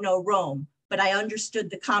 I don't know Rome, but I understood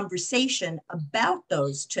the conversation about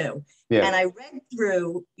those two. Yeah. And I read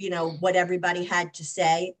through, what everybody had to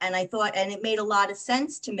say. And I thought, and it made a lot of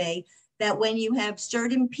sense to me that when you have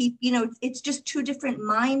certain people, it's just two different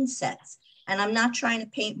mindsets. And I'm not trying to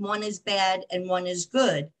paint one as bad and one as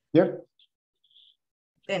good. Yeah.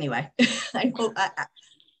 Anyway, I hope,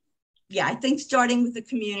 I think starting with the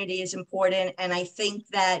community is important. And I think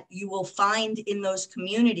that you will find in those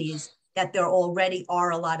communities that there already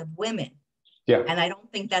are a lot of women. Yeah. And I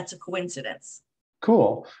don't think that's a coincidence.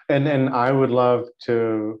 Cool. And I would love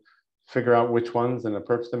to figure out which ones and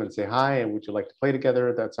approach them and say hi, and would you like to play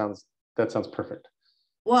together? That sounds perfect.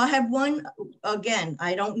 Well, I have one, again,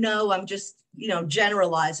 I don't know, I'm just,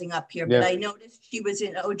 generalizing up here, but I noticed she was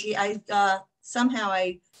in OG. Somehow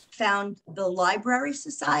I found the Library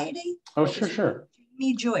Society. Oh, sure.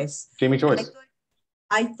 Jamie Joyce.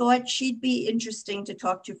 I thought she'd be interesting to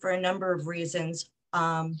talk to for a number of reasons.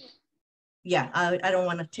 I don't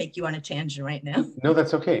want to take you on a tangent right now. No,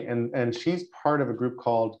 that's okay. And she's part of a group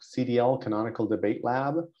called CDL, Canonical Debate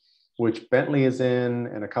Lab, which Bentley is in,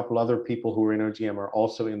 and a couple other people who are in OGM are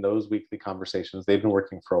also in those weekly conversations. They've been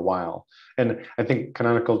working for a while. And I think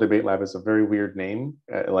Canonical Debate Lab is a very weird name.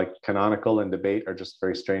 Like canonical and debate are just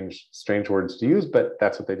very strange words to use, but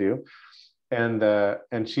that's what they do.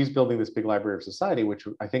 And she's building this big library of society, which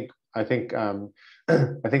I think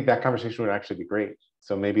that conversation would actually be great.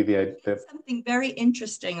 So maybe something very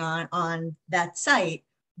interesting on that site,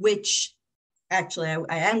 which actually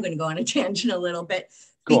I am going to go on a tangent a little bit.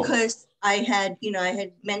 Cool. Because I had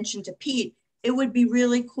mentioned to Pete it would be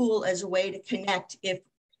really cool as a way to connect.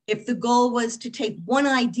 If the goal was to take one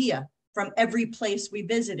idea from every place we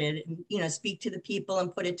visited and, you know, speak to the people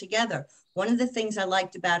and put it together. One of the things I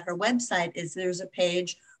liked about her website is there's a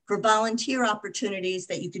page for volunteer opportunities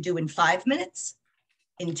that you could do in 5 minutes,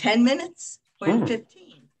 in 10 minutes, or in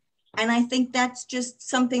 15. And I think that's just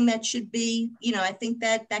something that should be, you know, I think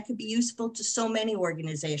that that could be useful to so many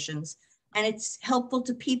organizations. And it's helpful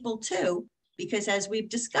to people too, because as we've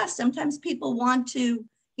discussed, sometimes people want to,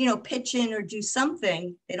 you know, pitch in or do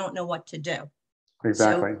something, they don't know what to do.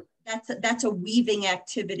 Exactly. So that's a weaving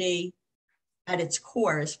activity at its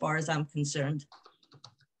core, as far as I'm concerned.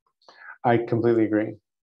 I completely agree.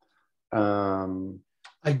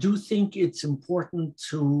 I do think it's important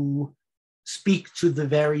to speak to the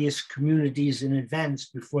various communities in advance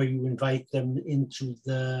before you invite them into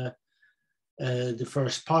the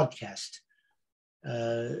first podcast.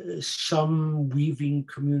 Some weaving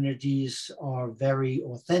communities are very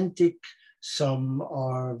authentic. Some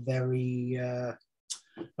are very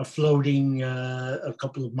floating a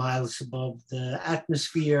couple of miles above the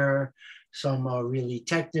atmosphere. Some are really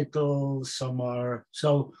technical. Some are,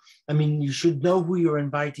 so, I mean, you should know who you're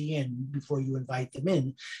inviting in before you invite them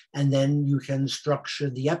in. And then you can structure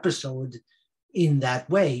the episode in that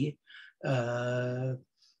way. 20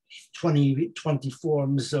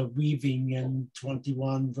 forms of weaving and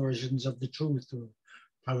 21 versions of the truth, or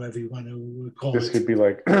however you want to call it. This could be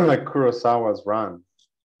like like Kurosawa's Run.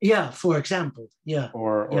 Yeah, for example. Yeah.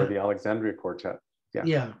 Or the Alexandria Quartet. Yeah.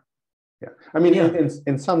 Yeah. Yeah. I mean,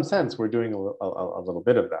 in some sense, we're doing a little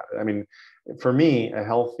bit of that. I mean, for me, a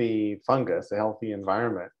healthy fungus, a healthy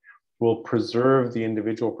environment will preserve the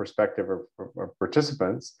individual perspective of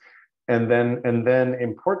participants. And then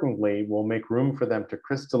importantly, will make room for them to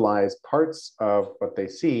crystallize parts of what they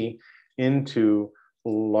see into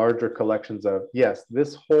larger collections of, yes,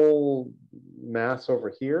 this whole mass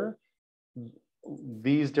over here,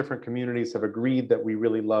 these different communities have agreed that we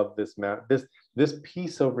really love this this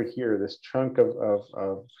piece over here, this chunk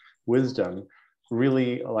of wisdom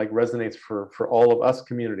really like resonates for all of us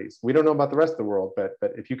communities. We don't know about the rest of the world, but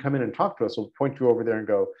if you come in and talk to us, we'll point you over there and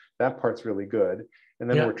go, that part's really good. And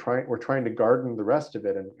then we're trying to garden the rest of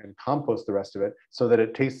it and compost the rest of it so that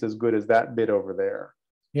it tastes as good as that bit over there.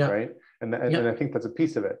 Yeah. Right. And I think that's a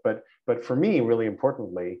piece of it. But for me, really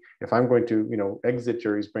importantly, if I'm going to, you know, exit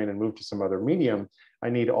Jerry's brain and move to some other medium, I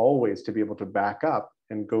need always to be able to back up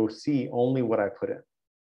and go see only what I put in.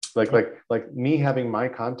 Like me having my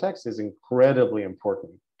context is incredibly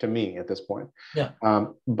important to me at this point. Yeah.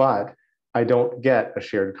 But I don't get a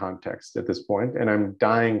shared context at this point, and I'm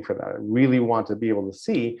dying for that. I really want to be able to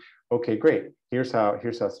see, okay, great. Here's how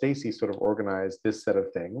Stacy sort of organized this set of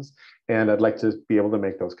things, and I'd like to be able to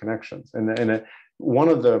make those connections. And one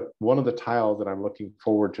of the tiles that I'm looking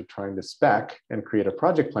forward to trying to spec and create a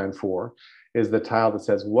project plan for is the tile that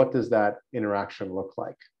says, what does that interaction look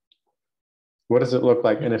like? What does it look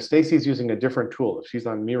like? And if Stacy's using a different tool, if she's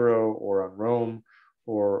on Miro or on Roam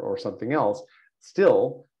or something else,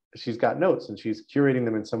 still, she's got notes and she's curating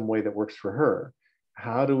them in some way that works for her.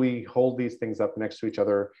 How do we hold these things up next to each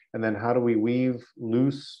other? And then how do we weave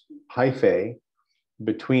loose hyphae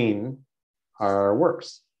between our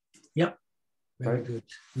works? Yep. Very good.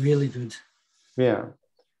 Really good. Yeah.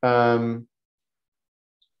 And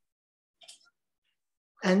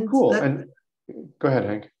cool. And go ahead,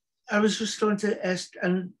 Hank. I was just going to ask,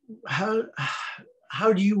 and how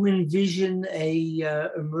do you envision a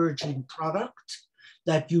emerging product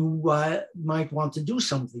that you might want to do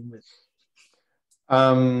something with?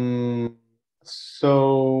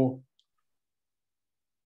 So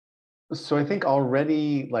I think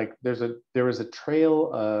already, like there was a trail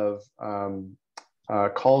of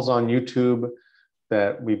calls on YouTube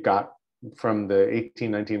that we've got from the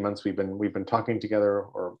 18, 19 months we've been talking together,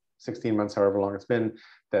 or 16 months, however long it's been,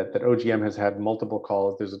 that OGM has had multiple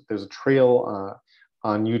calls. There's a trail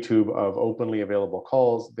on YouTube of openly available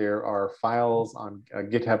calls. There are files on a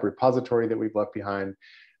GitHub repository that we've left behind.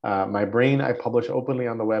 My brain, I publish openly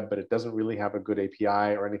on the web, but it doesn't really have a good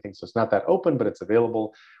API or anything. So it's not that open, but it's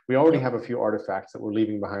available. We already have a few artifacts that we're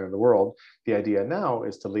leaving behind in the world. The idea now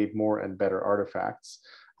is to leave more and better artifacts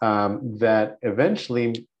that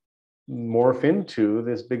eventually morph into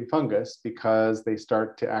this big fungus because they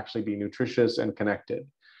start to actually be nutritious and connected,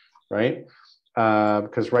 right?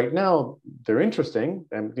 Because right now they're interesting,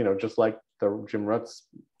 and just like the Jim Rutt's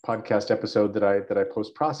podcast episode that I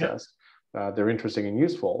post-processed, they're interesting and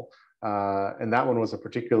useful. And that one was a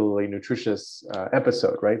particularly nutritious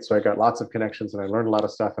episode, right? So I got lots of connections and I learned a lot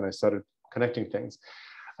of stuff and I started connecting things.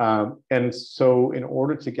 And so in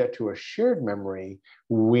order to get to a shared memory,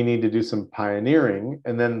 we need to do some pioneering.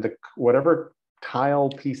 And then whatever tile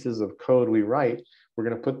pieces of code we write, we're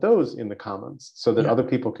going to put those in the commons so that other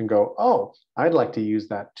people can go, oh, I'd like to use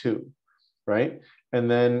that too, right? And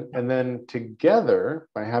then together,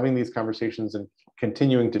 by having these conversations and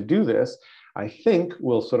continuing to do this, I think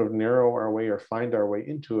we'll sort of narrow our way or find our way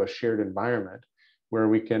into a shared environment where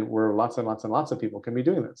lots and lots and lots of people can be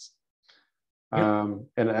doing this.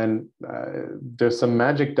 There's some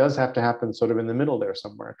magic does have to happen sort of in the middle there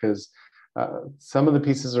somewhere, because some of the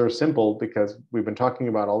pieces are simple because we've been talking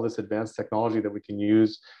about all this advanced technology that we can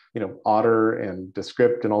use, Otter and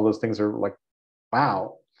Descript and all those things are like,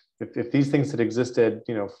 wow, if these things had existed,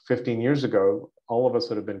 15 years ago, all of us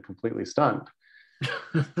would have been completely stunned.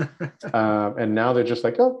 And now they're just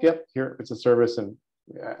like, oh, yep, here, it's a service. And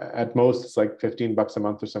at most it's like $15 a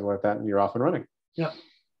month or something like that. And you're off and running. Yeah.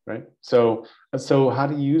 Right. So how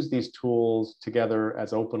to use these tools together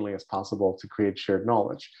as openly as possible to create shared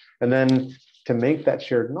knowledge. And then to make that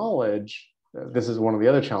shared knowledge, this is one of the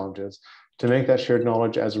other challenges, to make that shared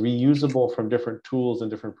knowledge as reusable from different tools and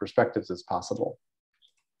different perspectives as possible.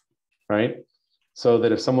 Right. So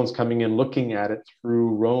that if someone's coming in looking at it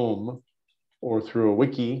through Roam or through a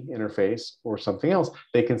wiki interface or something else,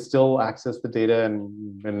 they can still access the data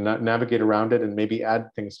and navigate around it and maybe add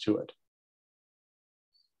things to it.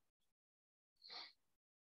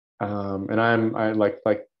 And I like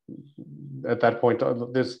at that point,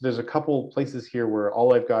 there's a couple places here where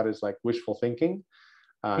all I've got is like wishful thinking,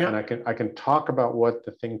 and I can talk about what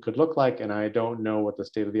the thing could look like, and I don't know what the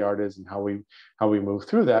state of the art is and how we move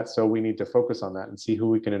through that. So we need to focus on that and see who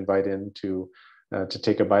we can invite in to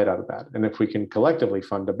take a bite out of that, and if we can collectively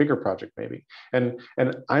fund a bigger project maybe. And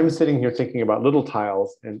I'm sitting here thinking about little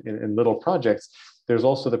tiles and little projects. There's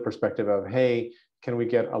also the perspective of, hey, can we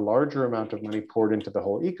get a larger amount of money poured into the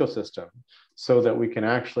whole ecosystem so that we can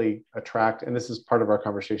actually attract, and this is part of our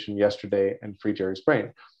conversation yesterday in Free Jerry's Brain.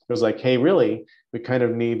 It was like, hey, really, we kind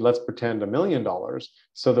of need, let's pretend $1 million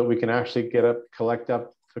so that we can actually collect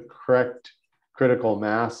up the correct critical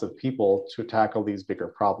mass of people to tackle these bigger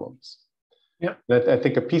problems. Yeah. I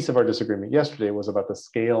think a piece of our disagreement yesterday was about the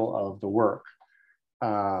scale of the work.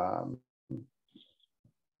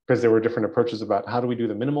 Because there were different approaches about how do we do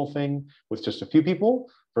the minimal thing with just a few people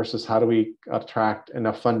versus how do we attract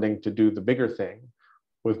enough funding to do the bigger thing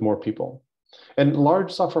with more people. And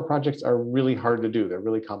large software projects are really hard to do. They're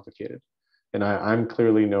really complicated. And I'm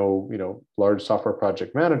clearly no large software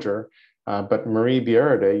project manager, but Marie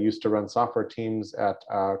Bierde used to run software teams at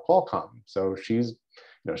Qualcomm. So she's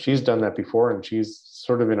done that before, and she's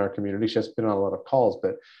sort of in our community. She has been on a lot of calls,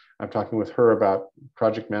 but I'm talking with her about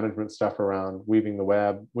project management stuff around weaving the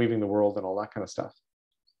web, weaving the world, and all that kind of stuff.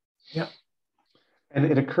 Yeah. And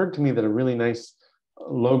it occurred to me that a really nice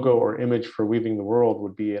logo or image for weaving the world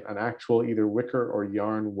would be an actual either wicker or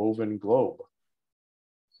yarn woven globe.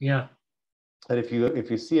 Yeah. And if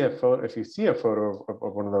you see a photo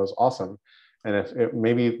of one of those, awesome. And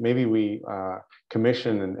maybe we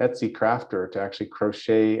commission an Etsy crafter to actually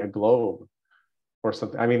crochet a globe or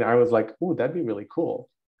something. I mean, I was like, ooh, that'd be really cool.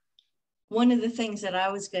 One of the things that I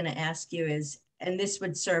was going to ask you is, and this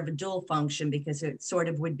would serve a dual function because it sort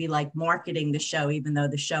of would be like marketing the show, even though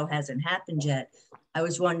the show hasn't happened yet. I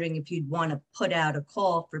was wondering if you'd want to put out a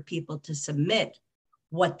call for people to submit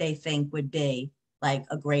what they think would be like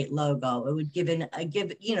a great logo. It would give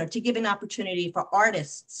an opportunity for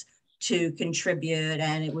artists to contribute,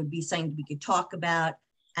 and it would be something we could talk about,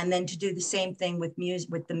 and then to do the same thing with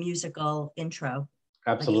the musical intro.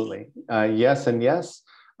 Absolutely. Yes and yes.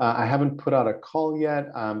 I haven't put out a call yet.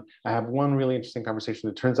 I have one really interesting conversation.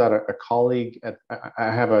 It turns out a colleague I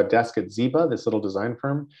have a desk at Ziba, this little design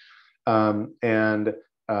firm. And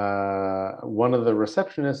one of the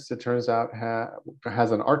receptionists, it turns out,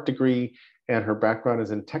 has an art degree, and her background is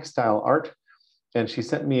in textile art. And she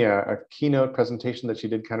sent me a keynote presentation that she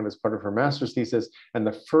did kind of as part of her master's thesis. And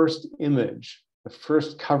the first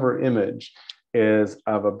cover image is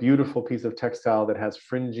of a beautiful piece of textile that has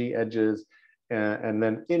fringy edges. And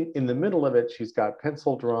then in the middle of it, she's got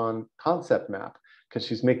pencil drawn concept map because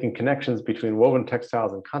she's making connections between woven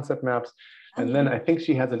textiles and concept maps. And then I think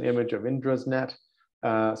she has an image of Indra's net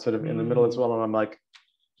sort of in the middle as well. And I'm like,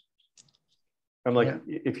 yeah.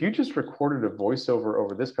 If you just recorded a voiceover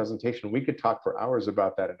over this presentation, we could talk for hours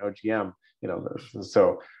about that in OGM.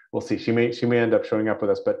 So we'll see. She may end up showing up with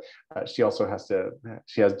us, but she also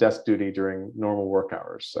she has desk duty during normal work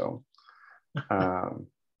hours. So.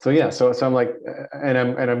 So I'm like, and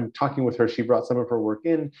I'm talking with her. She brought some of her work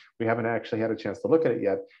in. We haven't actually had a chance to look at it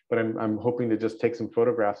yet, but I'm hoping to just take some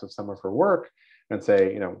photographs of some of her work and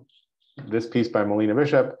say, this piece by Melina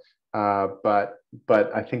Bishop, but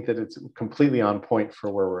I think that it's completely on point for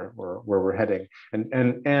where we're heading.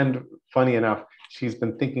 And funny enough, she's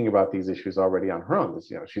been thinking about these issues already on her own.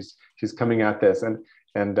 You know, she's coming at this, and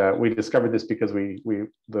we discovered this because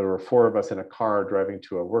there were 4 of us in a car driving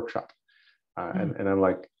to a workshop, and I'm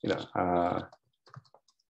like, you know,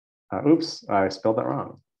 oops, I spelled that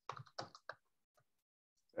wrong.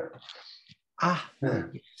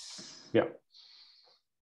 There. Yes. Yeah.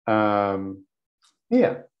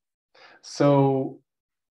 Yeah. So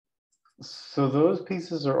those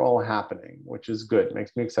pieces are all happening, which is good.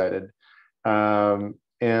 Makes me excited. And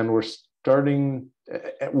we're starting.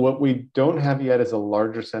 What we don't have yet is a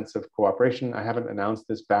larger sense of cooperation. I haven't announced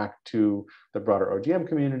this back to the broader OGM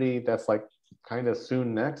community. That's like kind of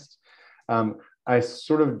soon next. I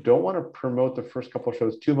sort of don't want to promote the first couple of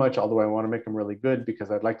shows too much, although I want to make them really good because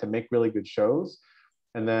I'd like to make really good shows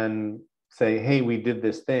and then say, hey, we did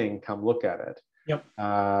this thing, come look at it. Yep.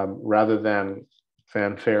 Rather than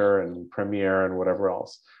fanfare and premiere and whatever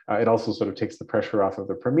else. It also sort of takes the pressure off of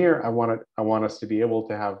the premiere. I want us to be able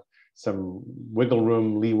to have some wiggle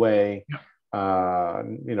room, leeway,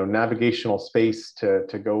 you know, navigational space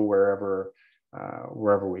to go wherever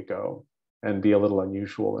we go and be a little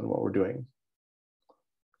unusual in what we're doing.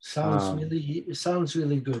 Sounds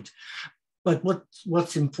really good. But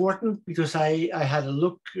what's important, because I had a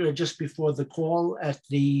look just before the call at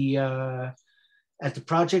the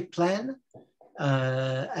project plan,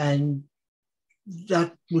 and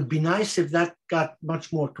that would be nice if that got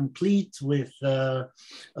much more complete with a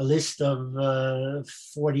list of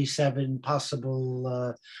 47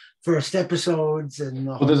 possible first episodes. And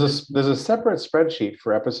well, there's a separate spreadsheet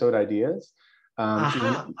for episode ideas.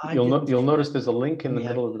 You'll notice there's a link in the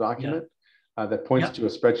middle of the document that points to a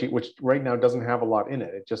spreadsheet, which right now doesn't have a lot in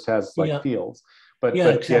it. It just has like fields. But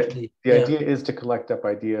exactly. The idea is to collect up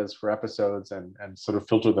ideas for episodes and sort of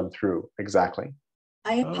filter them through. Exactly.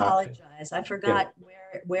 I apologize. I forgot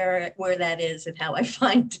where that is and how I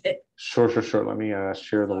find it. Sure. Let me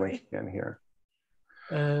share the link again here.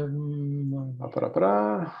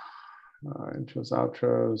 Intros,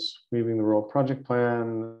 outros, weaving the role project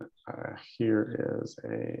plan. Here is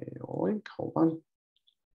a link. Hold on.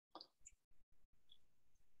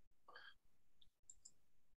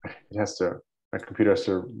 My computer has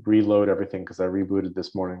to reload everything because I rebooted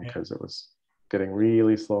this morning because it was getting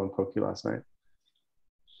really slow and pokey last night.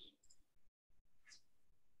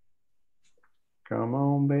 Come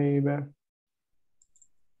on, baby.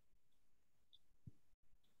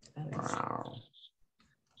 Wow.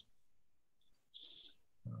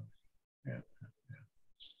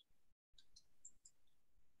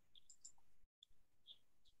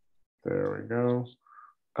 There we go.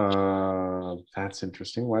 That's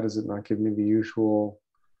interesting. Why does it not give me the usual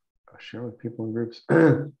share with people in groups?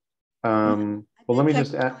 Well, let me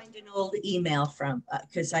just add. Find an old email from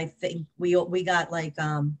because I think we got like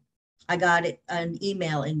I got an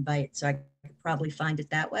email invite, so I could probably find it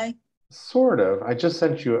that way. Sort of. I just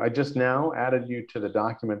now added you to the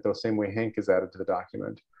document the same way Hank is added to the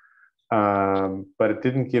document. But it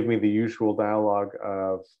didn't give me the usual dialogue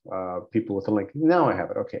of people with a link. Now I have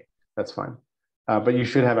it. Okay, that's fine. But you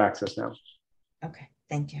should have access now. Okay,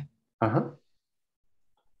 thank you.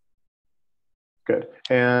 Good.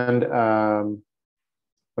 And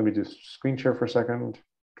let me just screen share for a second.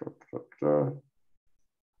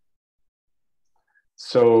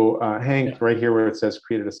 So Hank, right here where it says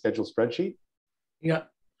created a schedule spreadsheet. Yeah.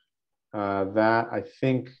 That I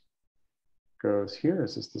think goes here.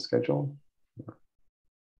 Is this the schedule?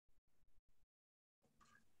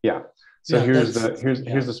 Yeah. So here's the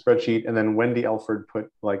spreadsheet, and then Wendy Elford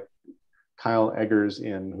put like Kyle Eggers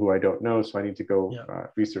in, who I don't know, so I need to go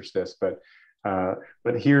research this. But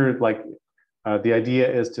here, like the idea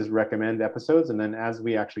is to recommend episodes, and then as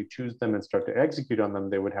we actually choose them and start to execute on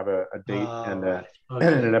them, they would have a date and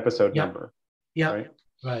an episode number. Yeah.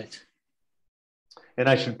 Right. And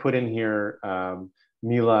I should put in here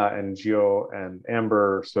Mila and Gio and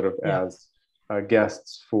Amber sort of as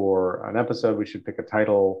guests for an episode. We should pick a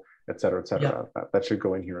title, et cetera, et cetera. That should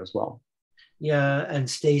go in here as well. Yeah, and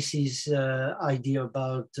Stacy's idea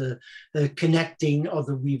about connecting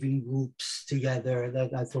other weaving groups together,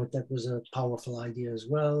 that I thought that was a powerful idea as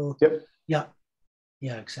well. Yep.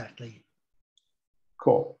 Yeah, exactly.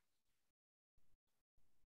 Cool.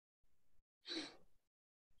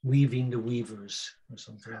 Weaving the weavers or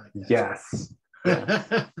something like that. Yes.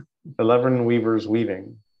 11 weavers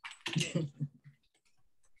weaving.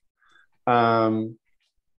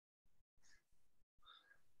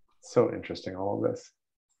 So interesting, all of this.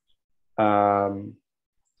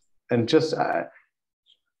 And just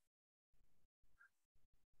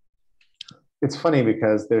it's funny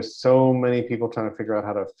because there's so many people trying to figure out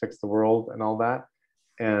how to fix the world and all that.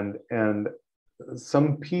 And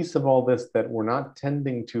some piece of all this that we're not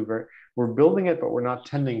tending to we're building it, but we're not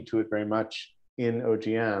tending to it very much in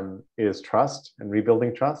OGM is trust and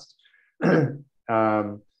rebuilding trust.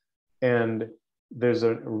 And there's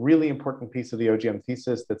a really important piece of the OGM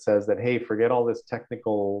thesis that says that, hey, forget all this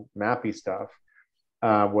technical mappy stuff.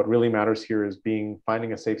 What really matters here is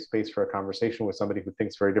finding a safe space for a conversation with somebody who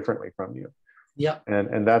thinks very differently from you. Yeah.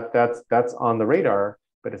 And that's on the radar,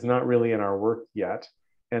 but it's not really in our work yet.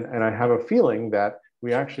 And I have a feeling that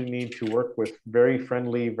we actually need to work with very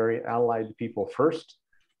friendly, very allied people first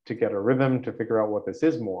to get a rhythm, to figure out what this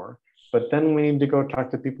is more. But then we need to go talk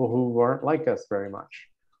to people who aren't like us very much,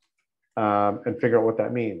 and figure out what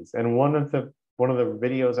that means. And one of the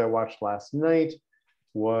videos I watched last night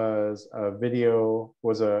was I think it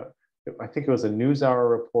was a NewsHour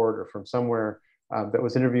reporter from somewhere that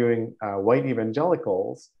was interviewing white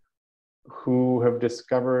evangelicals who have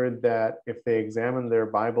discovered that if they examine their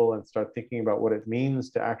Bible and start thinking about what it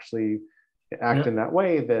means to actually act in that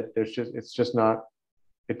way, that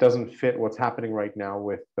it doesn't fit what's happening right now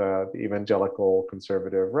with the evangelical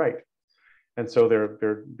conservative right. And so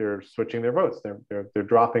they're switching their votes. They're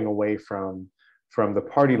dropping away from the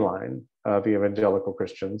party line of evangelical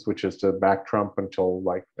Christians, which is to back Trump until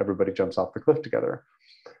like everybody jumps off the cliff together.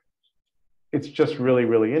 It's just really,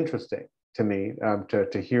 really interesting to me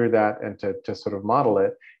to hear that and to sort of model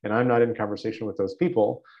it. And I'm not in conversation with those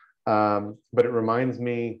people, but it reminds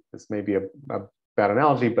me, this may be a bad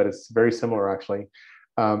analogy, but it's very similar actually.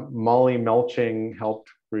 Molly Melching helped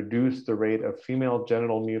reduce the rate of female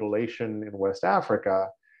genital mutilation in West Africa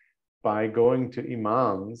by going to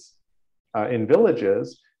imams in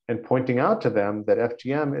villages and pointing out to them that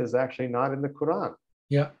FGM is actually not in the Quran.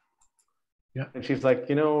 Yeah. Yeah. And she's like,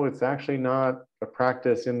 it's actually not a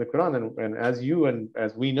practice in the Quran. And as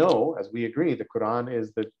we know, as we agree, the Quran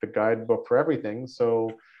is the guidebook for everything.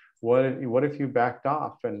 So what if you backed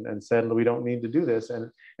off and said, we don't need to do this?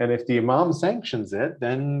 And if the imam sanctions it,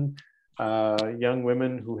 then young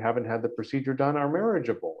women who haven't had the procedure done are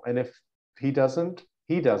marriageable. And if he doesn't,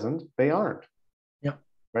 they aren't. Yeah.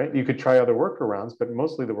 Right? You could try other workarounds, but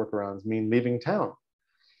mostly the workarounds mean leaving town.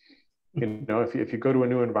 If you go to a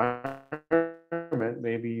new environment,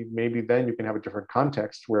 maybe then you can have a different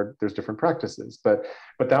context where there's different practices. But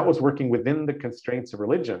that was working within the constraints of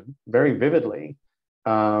religion very vividly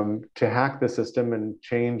to hack the system and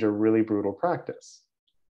change a really brutal practice.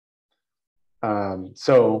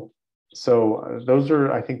 So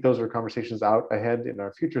I think those are conversations out ahead in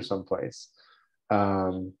our future someplace.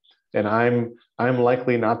 And I'm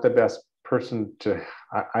likely not the best person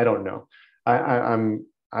I don't know.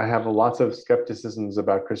 I have lots of skepticisms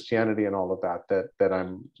about Christianity and all of that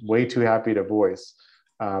I'm way too happy to voice,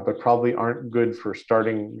 but probably aren't good for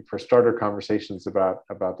starter conversations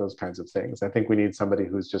about those kinds of things. I think we need somebody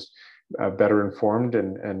who's just better informed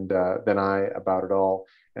and than I about it all,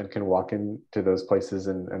 and can walk into those places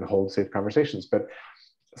and hold safe conversations. But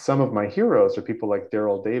some of my heroes are people like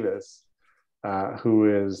Daryl Davis, who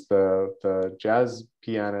is the jazz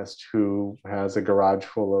pianist who has a garage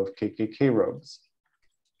full of KKK robes,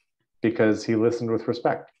 because he listened with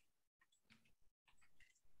respect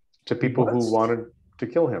to people who wanted to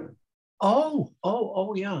kill him.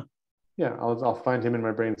 Oh, yeah. Yeah, I'll find him in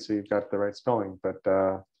my brain so you've got the right spelling. But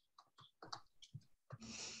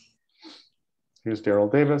here's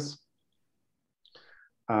Daryl Davis.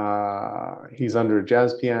 He's under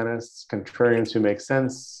jazz pianists, contrarians who make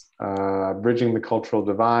sense, bridging the cultural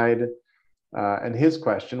divide. And his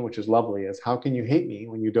question, which is lovely, is how can you hate me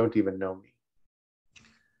when you don't even know me?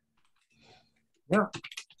 Yeah.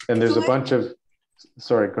 And there's a bunch of,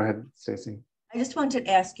 sorry, go ahead, Stacey. I just wanted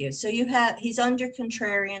to ask you, so he's under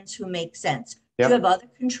contrarians who make sense. Yep. Do you have other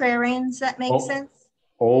contrarians that make sense?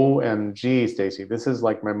 OMG, Stacey, this is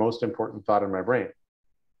like my most important thought in my brain.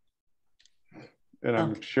 And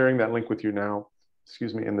I'm sharing that link with you now,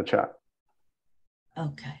 in the chat.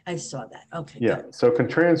 Okay, I saw that. Okay, yeah, good. So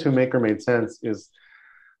contrarians who make or made sense is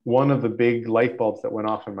one of the big light bulbs that went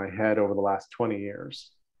off in my head over the last 20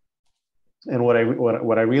 years. And what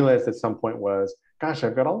I realized at some point was, gosh,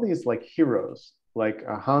 I've got all these like heroes, like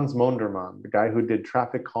Hans Monderman, the guy who did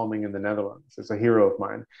traffic calming in the Netherlands, is a hero of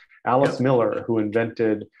mine. Alice Miller, who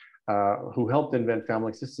helped invent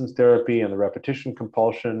family systems therapy and the repetition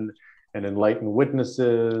compulsion and enlightened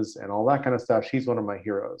witnesses and all that kind of stuff. She's one of my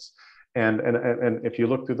heroes. And if you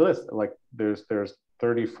look through the list, like there's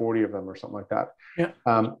 30, 40 of them or something like that. Yeah.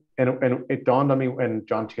 And it dawned on me, and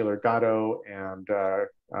John Taylor Gatto and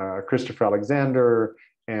Christopher Alexander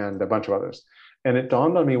and a bunch of others. And it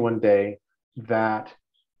dawned on me one day that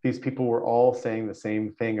these people were all saying the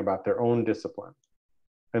same thing about their own discipline.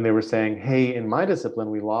 And they were saying, hey, in my discipline,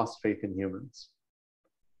 we lost faith in humans.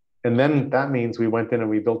 And then that means we went in and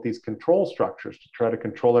we built these control structures to try to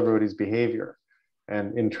control everybody's behavior.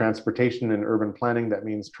 And in transportation and urban planning, that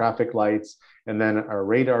means traffic lights, and then a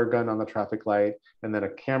radar gun on the traffic light, and then a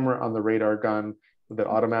camera on the radar gun that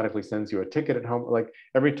automatically sends you a ticket at home. Like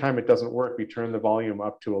every time it doesn't work, we turn the volume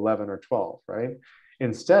up to 11 or 12, right?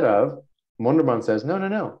 Instead of, Wunderman says, no, no,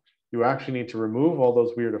 no. You actually need to remove all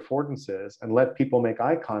those weird affordances and let people make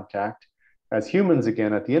eye contact as humans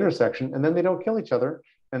again at the intersection, and then they don't kill each other.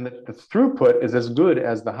 And the throughput is as good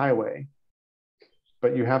as the highway.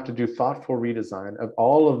 But you have to do thoughtful redesign of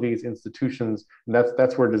all of these institutions. And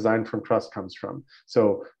that's where design from trust comes from.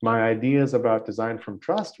 So my ideas about design from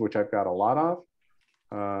trust, which I've got a lot of,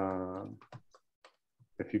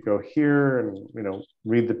 if you go here and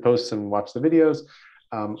read the posts and watch the videos,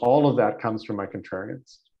 all of that comes from my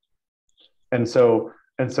contrarians. And so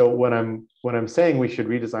when I'm saying we should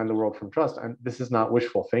redesign the world from trust, this is not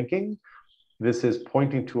wishful thinking. This is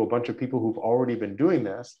pointing to a bunch of people who've already been doing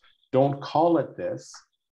this, don't call it this,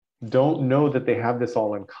 don't know that they have this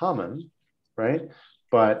all in common, right?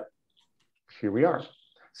 But here we are.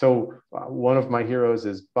 So one of my heroes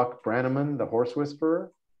is Buck Brannaman, the horse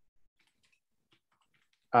whisperer.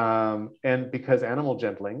 And because animal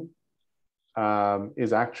gentling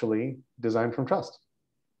is actually designed from trust.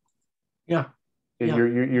 Yeah.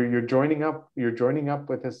 You're joining up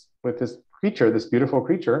with this creature, this beautiful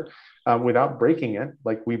creature, without breaking it.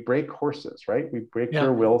 Like we break horses, right? We break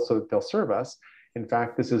their will so that they'll serve us. In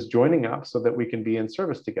fact, this is joining up so that we can be in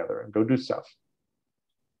service together and go do stuff.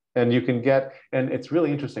 And you can get, and it's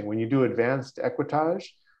really interesting when you do advanced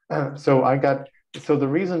equitage. So the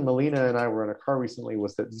reason Melina and I were in a car recently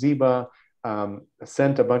was that Ziba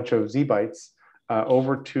sent a bunch of Z-Bites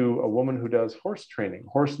over to a woman who does horse training,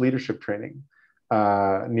 horse leadership training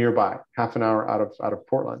nearby, half an hour out of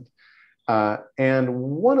Portland. And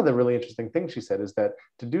one of the really interesting things she said is that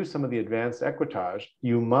to do some of the advanced equitage,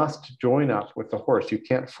 you must join up with the horse. You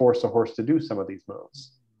can't force a horse to do some of these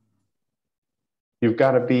moves. You've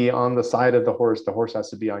got to be on the side of the horse. The horse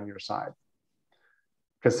has to be on your side.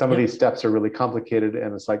 Because some of these steps are really complicated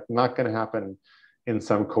and it's like not going to happen in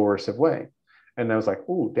some coercive way. And I was like,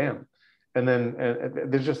 ooh, damn. And then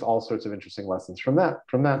there's just all sorts of interesting lessons from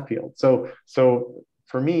that field. So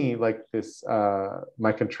for me, like this,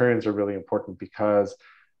 my contrarians are really important because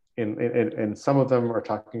in some of them are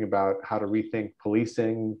talking about how to rethink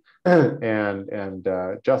policing and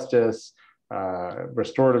justice,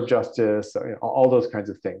 restorative justice, all those kinds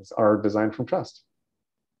of things are designed from trust.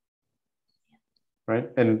 Right.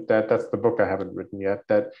 And that's the book I haven't written yet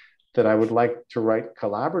that I would like to write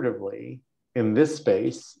collaboratively in this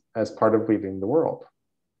space as part of weaving the world.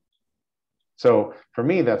 So for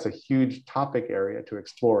me, that's a huge topic area to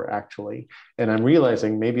explore, actually. And I'm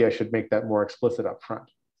realizing maybe I should make that more explicit up front.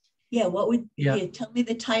 Yeah, what would you tell me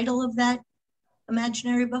the title of that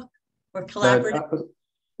imaginary book or collaborative?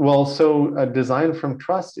 Design from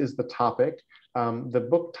Trust is the topic. The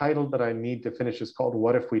book title that I need to finish is called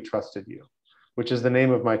What If We Trusted You, which is the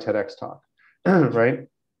name of my TEDx talk, right?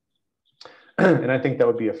 And I think that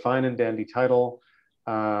would be a fine and dandy title.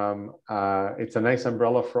 It's a nice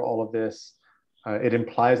umbrella for all of this. It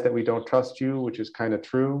implies that we don't trust you, which is kind of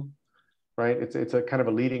true, right? It's a kind of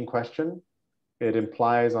a leading question. It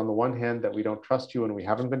implies on the one hand that we don't trust you and we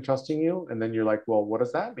haven't been trusting you. And then you're like, well, what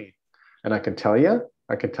does that mean? And I can tell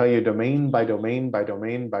you domain by domain by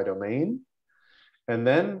domain by domain. And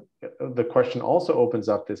then the question also opens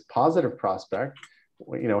up this positive prospect.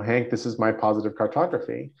 Hank, this is my positive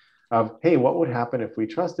cartography of, hey, what would happen if we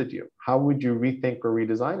trusted you? How would you rethink or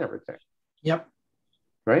redesign everything? Yep.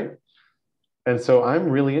 Right? And so I'm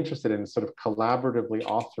really interested in sort of collaboratively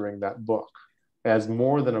authoring that book as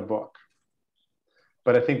more than a book.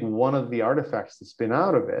 But I think one of the artifacts to spin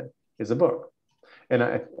out of it is a book.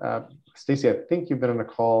 And Stacey, I think you've been on a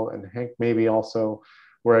call, and Hank maybe also,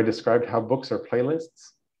 where I described how books are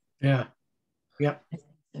playlists. Yeah. Yeah.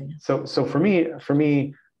 So for me,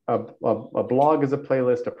 a blog is a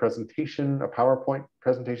playlist, a presentation, a PowerPoint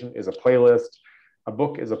presentation is a playlist, a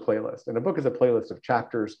book is a playlist, and a book is a playlist of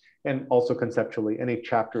chapters, and also conceptually, any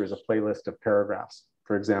chapter is a playlist of paragraphs,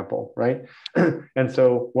 for example, right? And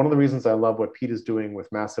so one of the reasons I love what Pete is doing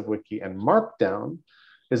with Massive Wiki and Markdown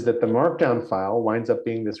is that the Markdown file winds up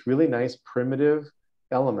being this really nice primitive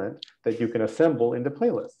element that you can assemble into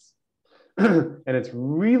playlists. And it's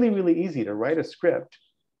really, really easy to write a script,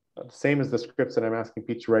 same as the scripts that I'm asking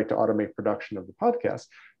Pete to write to automate production of the podcast,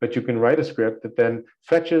 but you can write a script that then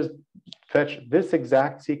fetch this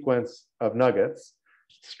exact sequence of nuggets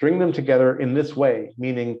string them together in this way,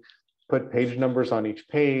 meaning put page numbers on each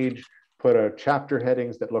page, put a chapter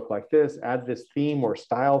headings that look like this, add this theme or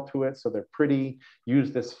style to it so they're pretty,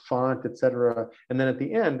 use this font, etc. And then at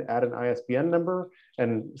the end, add an ISBN number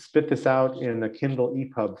and spit this out in a Kindle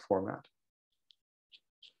EPUB format.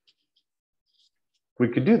 We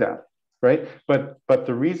could do that, right? But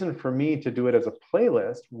the reason for me to do it as a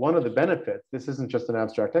playlist, one of the benefits, this isn't just an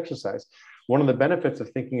abstract exercise, one of the benefits of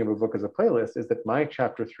thinking of a book as a playlist is that my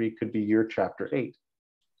chapter 3 could be your chapter 8.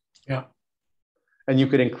 Yeah. And you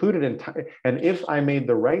could include it in time. And if I made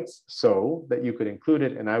the rights so that you could include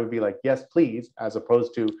it, and I would be like, yes, please, as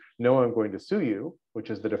opposed to, no, I'm going to sue you, which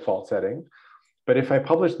is the default setting. But if I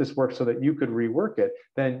publish this work so that you could rework it,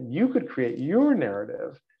 then you could create your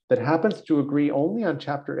narrative that happens to agree only on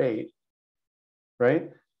chapter 8,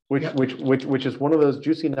 right? Which is one of those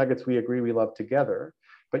juicy nuggets we agree we love together.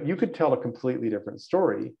 But you could tell a completely different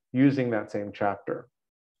story using that same chapter.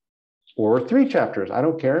 Or 3 chapters, I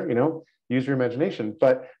don't care, you know, use your imagination.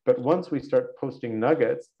 But once we start posting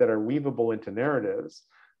nuggets that are weavable into narratives,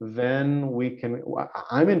 then we can,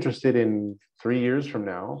 I'm interested in 3 years from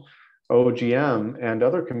now, OGM and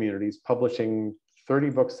other communities publishing 30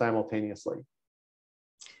 books simultaneously.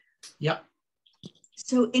 Yeah.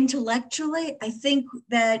 So intellectually, I think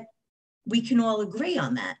that we can all agree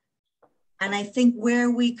on that. And I think where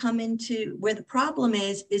we come into, where the problem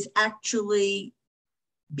is actually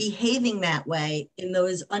behaving that way in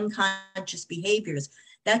those unconscious behaviors.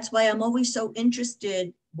 That's why I'm always so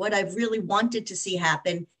interested. What I've really wanted to see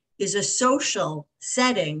happen is a social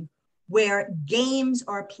setting where games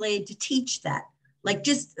are played to teach that. Like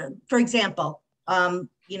just, for example,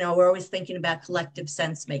 you know, we're always thinking about collective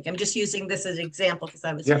sense making. I'm just using this as an example because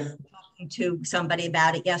I was talking to somebody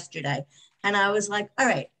about it yesterday. And I was like, all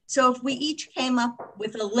right, so if we each came up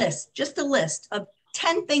with a list, just a list of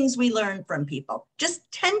 10 things we learned from people, just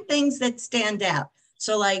 10 things that stand out.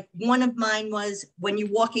 So like one of mine was when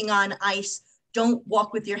you're walking on ice, don't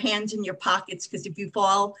walk with your hands in your pockets because if you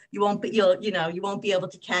fall, you won't be able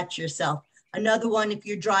to catch yourself. Another one, if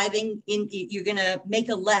you're driving in, you're gonna make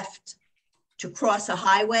a left to cross a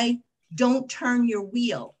highway, don't turn your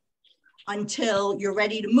wheel until you're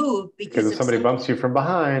ready to move. Because if somebody bumps you from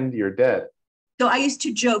behind, you're dead. So I used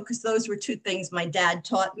to joke because those were 2 things my dad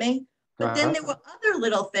taught me. But then there were other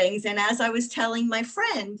little things. And as I was telling my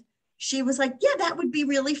friend, she was like, yeah, that would be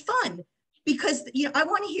really fun. Because you know, I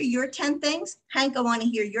want to hear your 10 things. Hank, I want to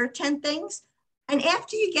hear your 10 things. And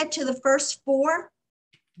after you get to the first 4,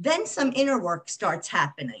 then some inner work starts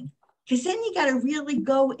happening. Because then you got to really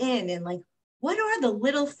go in and like, what are the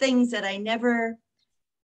little things that I never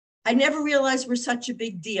realized were such a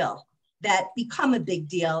big deal that become a big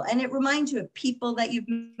deal? And it reminds you of people that you've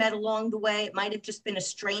met along the way. It might have just been a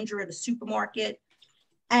stranger at a supermarket.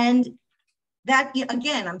 And that,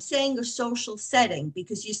 again, I'm saying a social setting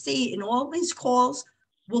because you see in all these calls,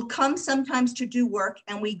 we'll come sometimes to do work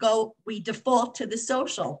and we default to the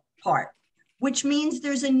social part, which means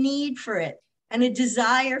there's a need for it and a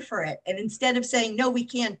desire for it. And instead of saying, no, we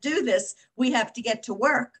can't do this, we have to get to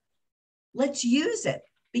work, let's use it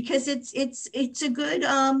because it's a good,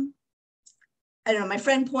 I don't know, my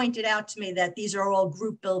friend pointed out to me that these are all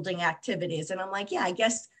group building activities. And I'm like, yeah, I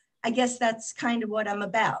guess that's kind of what I'm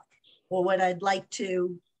about or what I'd like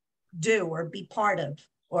to do or be part of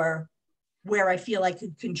or where I feel I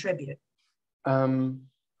could contribute.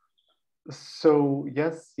 So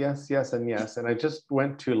yes, and yes. And I just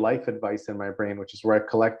went to life advice in my brain, which is where I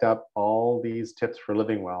collect up all these tips for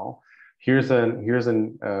living well. Here's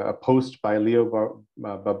a post by Leo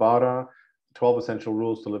Babauta, 12 Essential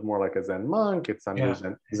Rules to Live More Like a Zen Monk. It's under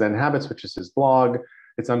Zen Habits, which is his blog.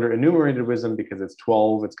 It's under Enumerated Wisdom because it's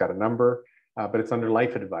 12, it's got a number, but it's under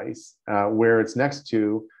Life Advice, where it's next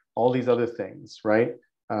to all these other things, right?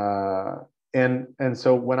 And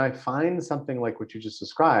so when I find something like what you just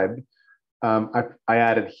described, I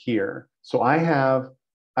add it here. So I have,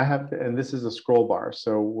 and this is a scroll bar.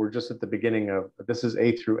 So we're just at the beginning of, this is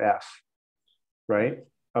A through F, right?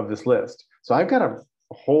 Of this list. So I've got a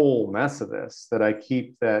whole mess of this that I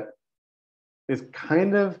keep that is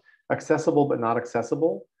kind of accessible, but not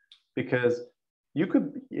accessible because you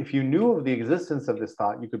could, if you knew of the existence of this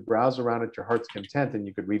thought, you could browse around at your heart's content and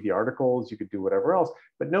you could read the articles, you could do whatever else,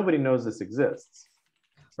 but nobody knows this exists,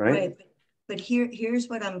 right? Right. But here's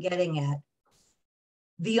what I'm getting at.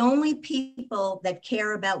 The only people that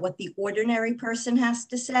care about what the ordinary person has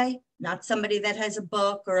to say, not somebody that has a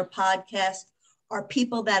book or a podcast, are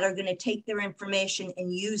people that are going to take their information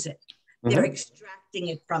and use it. Mm-hmm. They're extracting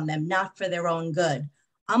it from them, not for their own good.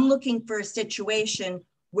 I'm looking for a situation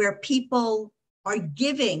where people are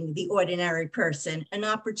giving the ordinary person an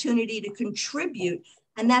opportunity to contribute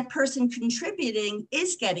and that person contributing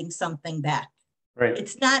is getting something back. Right.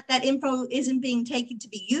 It's not that info isn't being taken to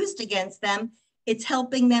be used against them. It's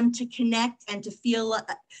helping them to connect and to feel.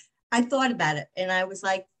 I thought about it and I was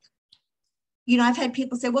like, you know, I've had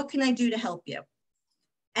people say, what can I do to help you?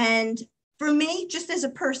 And for me, just as a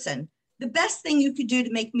person, the best thing you could do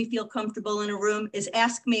to make me feel comfortable in a room is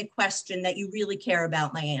ask me a question that you really care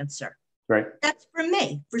about my answer. Right. That's for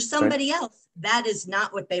me. For somebody else, that is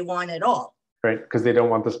not what they want at all. Right. Because they don't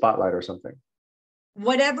want the spotlight or something.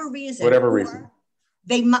 Whatever reason. Whatever reason.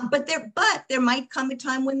 They might, but there might come a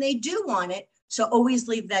time when they do want it. So always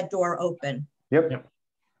leave that door open. Yep.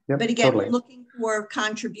 But again, totally. looking for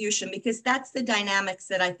contribution, because that's the dynamics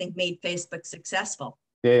that I think made Facebook successful.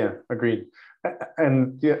 Yeah, agreed.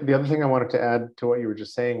 And the other thing I wanted to add to what you were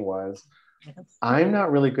just saying was, I'm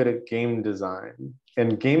not really good at game design,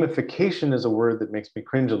 and gamification is a word that makes me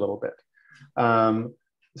cringe a little bit.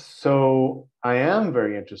 So I am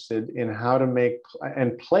very interested in how to make,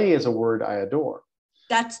 and play is a word I adore.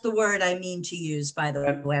 That's the word I mean to use, by the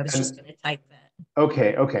way. I was just going to type that.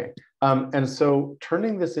 Okay. And so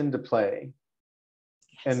turning this into play,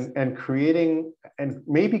 yes, and creating, and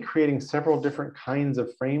maybe creating several different kinds of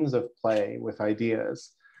frames of play with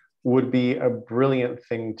ideas would be a brilliant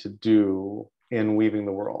thing to do in Weaving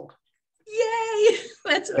the World. Yay!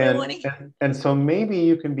 That's what I want to hear. And so maybe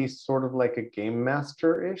you can be sort of like a game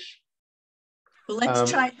master-ish. Well, let's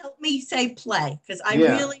try. Help me say play, because I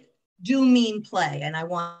really do mean play, and I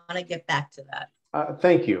want to get back to that.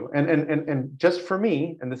 Thank you. And just for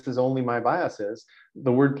me, and this is only my biases,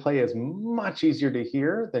 the word play is much easier to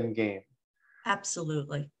hear than game.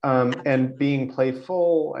 Absolutely. And being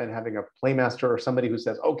playful and having a playmaster or somebody who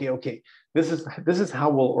says, okay, this is how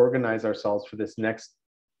we'll organize ourselves for this next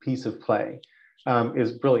piece of play,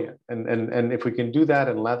 is brilliant. And if we can do that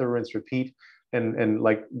and lather, rinse, repeat, and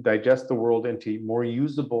like digest the world into more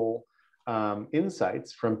usable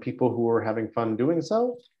insights from people who are having fun doing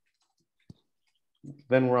so,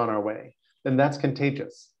 then we're on our way. Then that's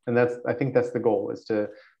contagious. And I think that's the goal, is to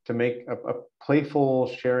make a playful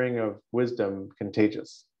sharing of wisdom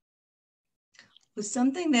contagious. Well,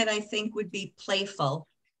 something that I think would be playful,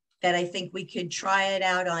 that I think we could try it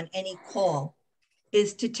out on any call,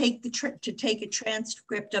 is to take a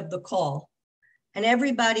transcript of the call, and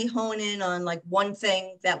everybody hone in on like one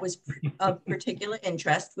thing that was of particular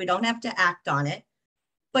interest. We don't have to act on it,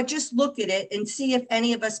 but just look at it and see if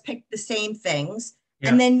any of us picked the same things,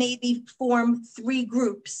 and then maybe form 3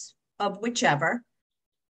 groups of whichever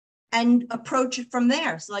and approach it from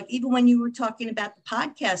there. So like, even when you were talking about the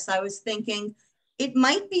podcast, I was thinking it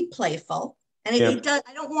might be playful, and it does.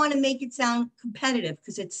 I don't want to make it sound competitive,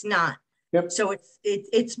 because it's not. So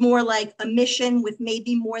it's more like a mission with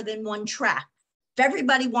maybe more than one track. If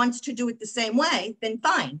everybody wants to do it the same way, then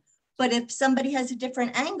fine. But if somebody has a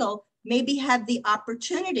different angle, maybe have the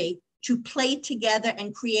opportunity to play together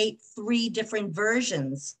and create 3 different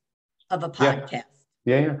versions of a podcast.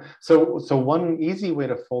 Yeah. So one easy way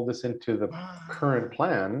to fold this into the current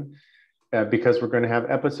plan, because we're going to have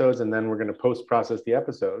episodes and then we're going to post-process the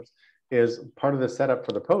episodes, is part of the setup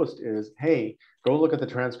for the post is, hey, go look at the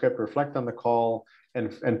transcript, reflect on the call,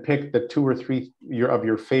 and pick the 2 or 3 of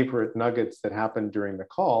your favorite nuggets that happened during the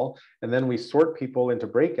call. And then we sort people into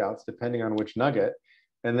breakouts depending on which nugget.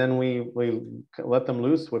 And then we let them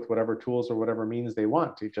loose with whatever tools or whatever means they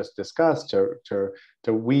want to just discuss, to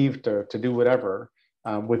weave, to do whatever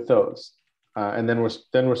with those. And then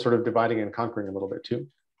we're sort of dividing and conquering a little bit too.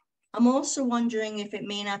 I'm also wondering if it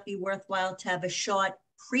may not be worthwhile to have a short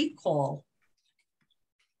pre-call,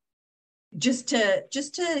 just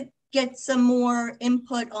to get some more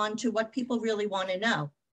input onto what people really want to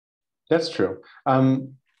know. That's true.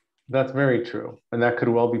 That's very true. And that could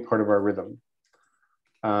well be part of our rhythm.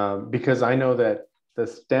 Because I know that the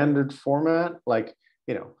standard format, like,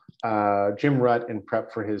 Jim Rutt, in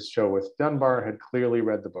prep for his show with Dunbar, had clearly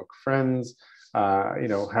read the book Friends,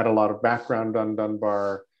 had a lot of background on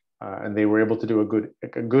Dunbar, and they were able to do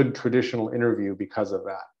a good traditional interview because of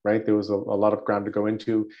that, right? There was a lot of ground to go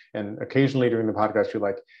into, and occasionally during the podcast, you're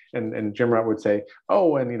like, and Jim Rutt would say,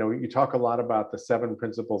 oh, and you talk a lot about the 7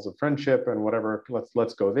 principles of friendship and whatever.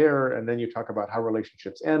 Let's go there, and then you talk about how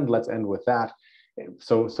relationships end. Let's end with that.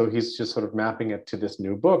 So he's just sort of mapping it to this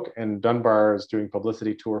new book, and Dunbar is doing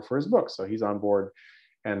publicity tour for his book, so he's on board,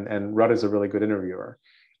 and Rudd is a really good interviewer.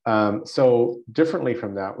 So differently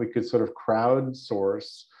from that, we could sort of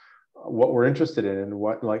crowdsource what we're interested in, and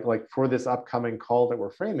what like for this upcoming call that we're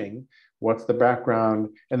framing, what's the background,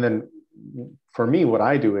 and then for me, what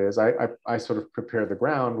I do is I sort of prepare the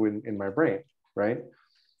ground in my brain, right?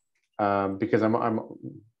 Because I'm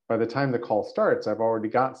by the time the call starts, I've already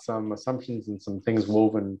got some assumptions and some things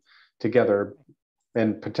woven together,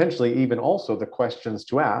 and potentially even also the questions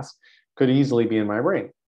to ask could easily be in my brain.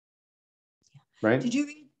 Right? Did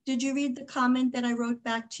you read the comment that I wrote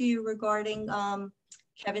back to you regarding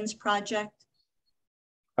Kevin's project?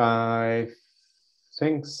 I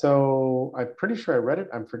think so. I'm pretty sure I read it.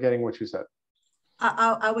 I'm forgetting what you said.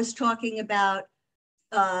 I was talking about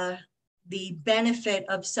the benefit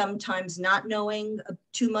of sometimes not knowing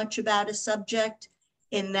too much about a subject,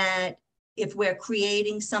 in that if we're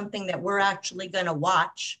creating something that we're actually going to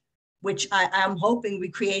watch, which I'm hoping we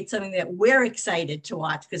create something that we're excited to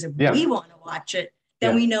watch, because if we want to watch it,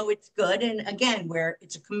 then we know it's good. And again,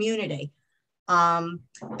 it's a community. And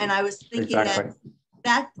I was thinking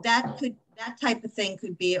that type of thing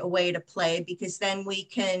could be a way to play, because then we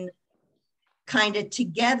can kind of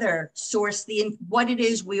together source what it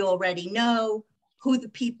is we already know, who the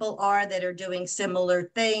people are that are doing similar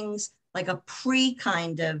things, like a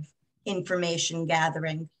kind of information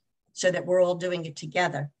gathering, so that we're all doing it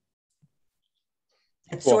together.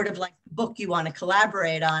 It's sort of like the book you want to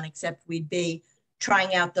collaborate on, except we'd be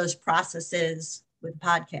trying out those processes with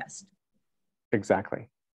podcast. Exactly.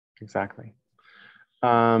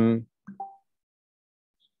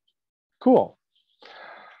 Cool.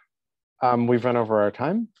 We've run over our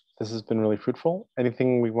time. This has been really fruitful.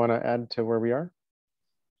 Anything we want to add to where we are?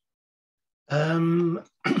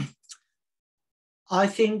 I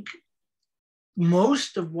think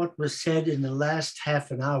most of what was said in the last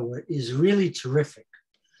half an hour is really terrific.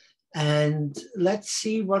 And let's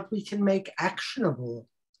see what we can make actionable.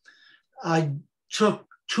 I took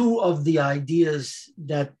two of the ideas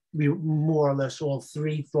that we more or less all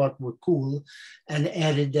three thought were cool and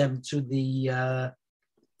added them to the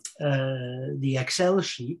Excel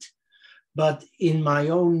sheet. But in my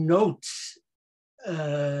own notes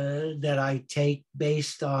that I take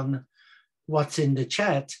based on what's in the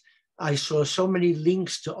chat, I saw so many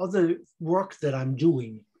links to other work that I'm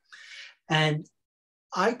doing. And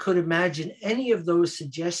I could imagine any of those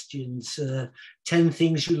suggestions, 10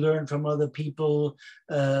 things you learn from other people,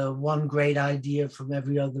 one great idea from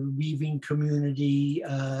every other weaving community,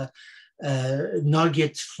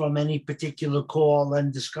 nuggets from any particular call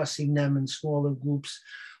and discussing them in smaller groups,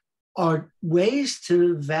 are ways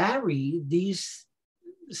to vary these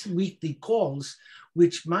weekly calls,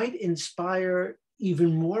 which might inspire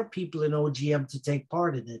even more people in OGM to take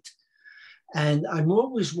part in it. And I'm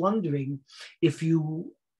always wondering if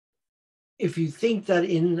you think that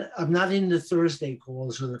I'm not in the Thursday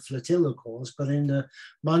calls or the flotilla calls, but in the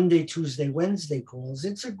Monday, Tuesday, Wednesday calls,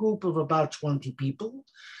 it's a group of about 20 people.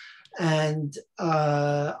 And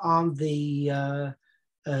on the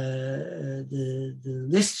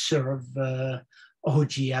listserv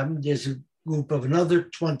OGM, there's a group of another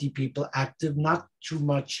 20 people active, not too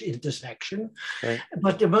much intersection. Right.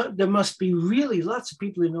 But there must be really lots of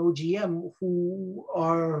people in OGM who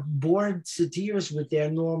are bored to tears with their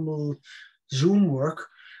normal Zoom work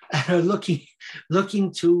and are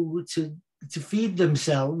looking to feed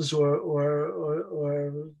themselves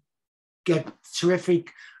or get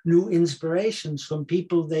terrific new inspirations from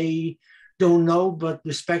people they don't know but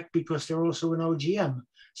respect because they're also in OGM.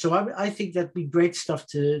 So I think that'd be great stuff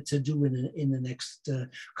to do in the next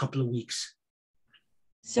couple of weeks.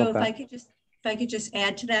 So if I could just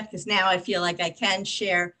add to that, because now I feel like I can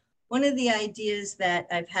share. One of the ideas that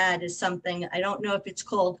I've had is something, I don't know if it's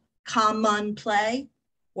called Common Play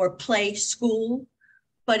or Play School,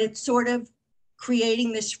 but it's sort of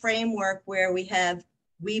creating this framework where we have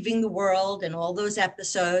Weaving the World and all those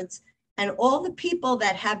episodes, and all the people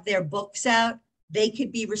that have their books out, they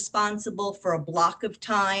could be responsible for a block of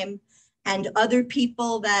time. And other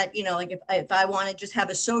people that, like if I want to just have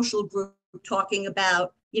a social group talking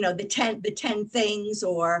about, the 10 things,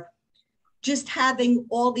 or just having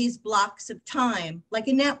all these blocks of time, like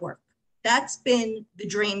a network. That's been the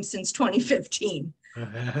dream since 2015.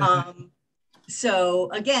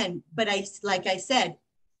 So again, but like I said,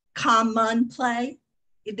 common play,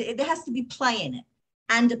 it has to be play in it,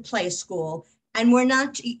 and a play school. And we're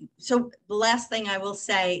not, so the last thing I will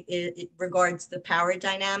say is, it regards the power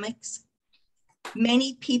dynamics.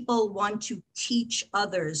 Many people want to teach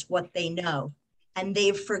others what they know, and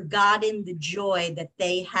they've forgotten the joy that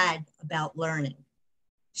they had about learning.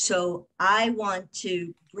 So I want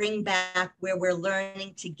to bring back where we're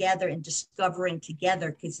learning together and discovering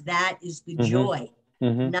together, because that is the joy,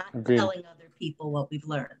 not Agreed. telling other people what we've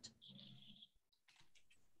learned.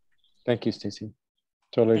 Thank you, Stacey.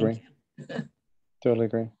 Totally agree. Totally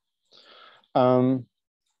agree.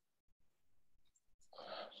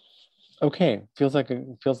 Okay, feels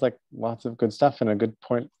like lots of good stuff and a good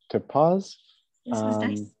point to pause. This was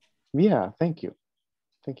nice. Yeah, thank you.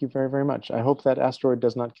 Thank you very, very much. I hope that asteroid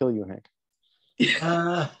does not kill you, Hank.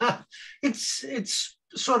 It's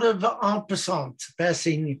sort of en passant,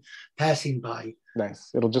 passing by.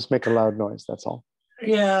 Nice. It'll just make a loud noise. That's all.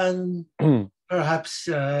 Yeah, and perhaps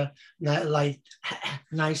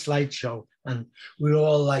nice light show, and we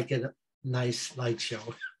all like a nice light show.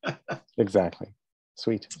 Exactly.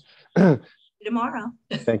 Sweet. Tomorrow.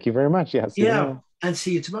 Thank you very much. Yeah. See you tomorrow. And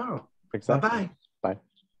see you tomorrow. Exactly. Bye-bye.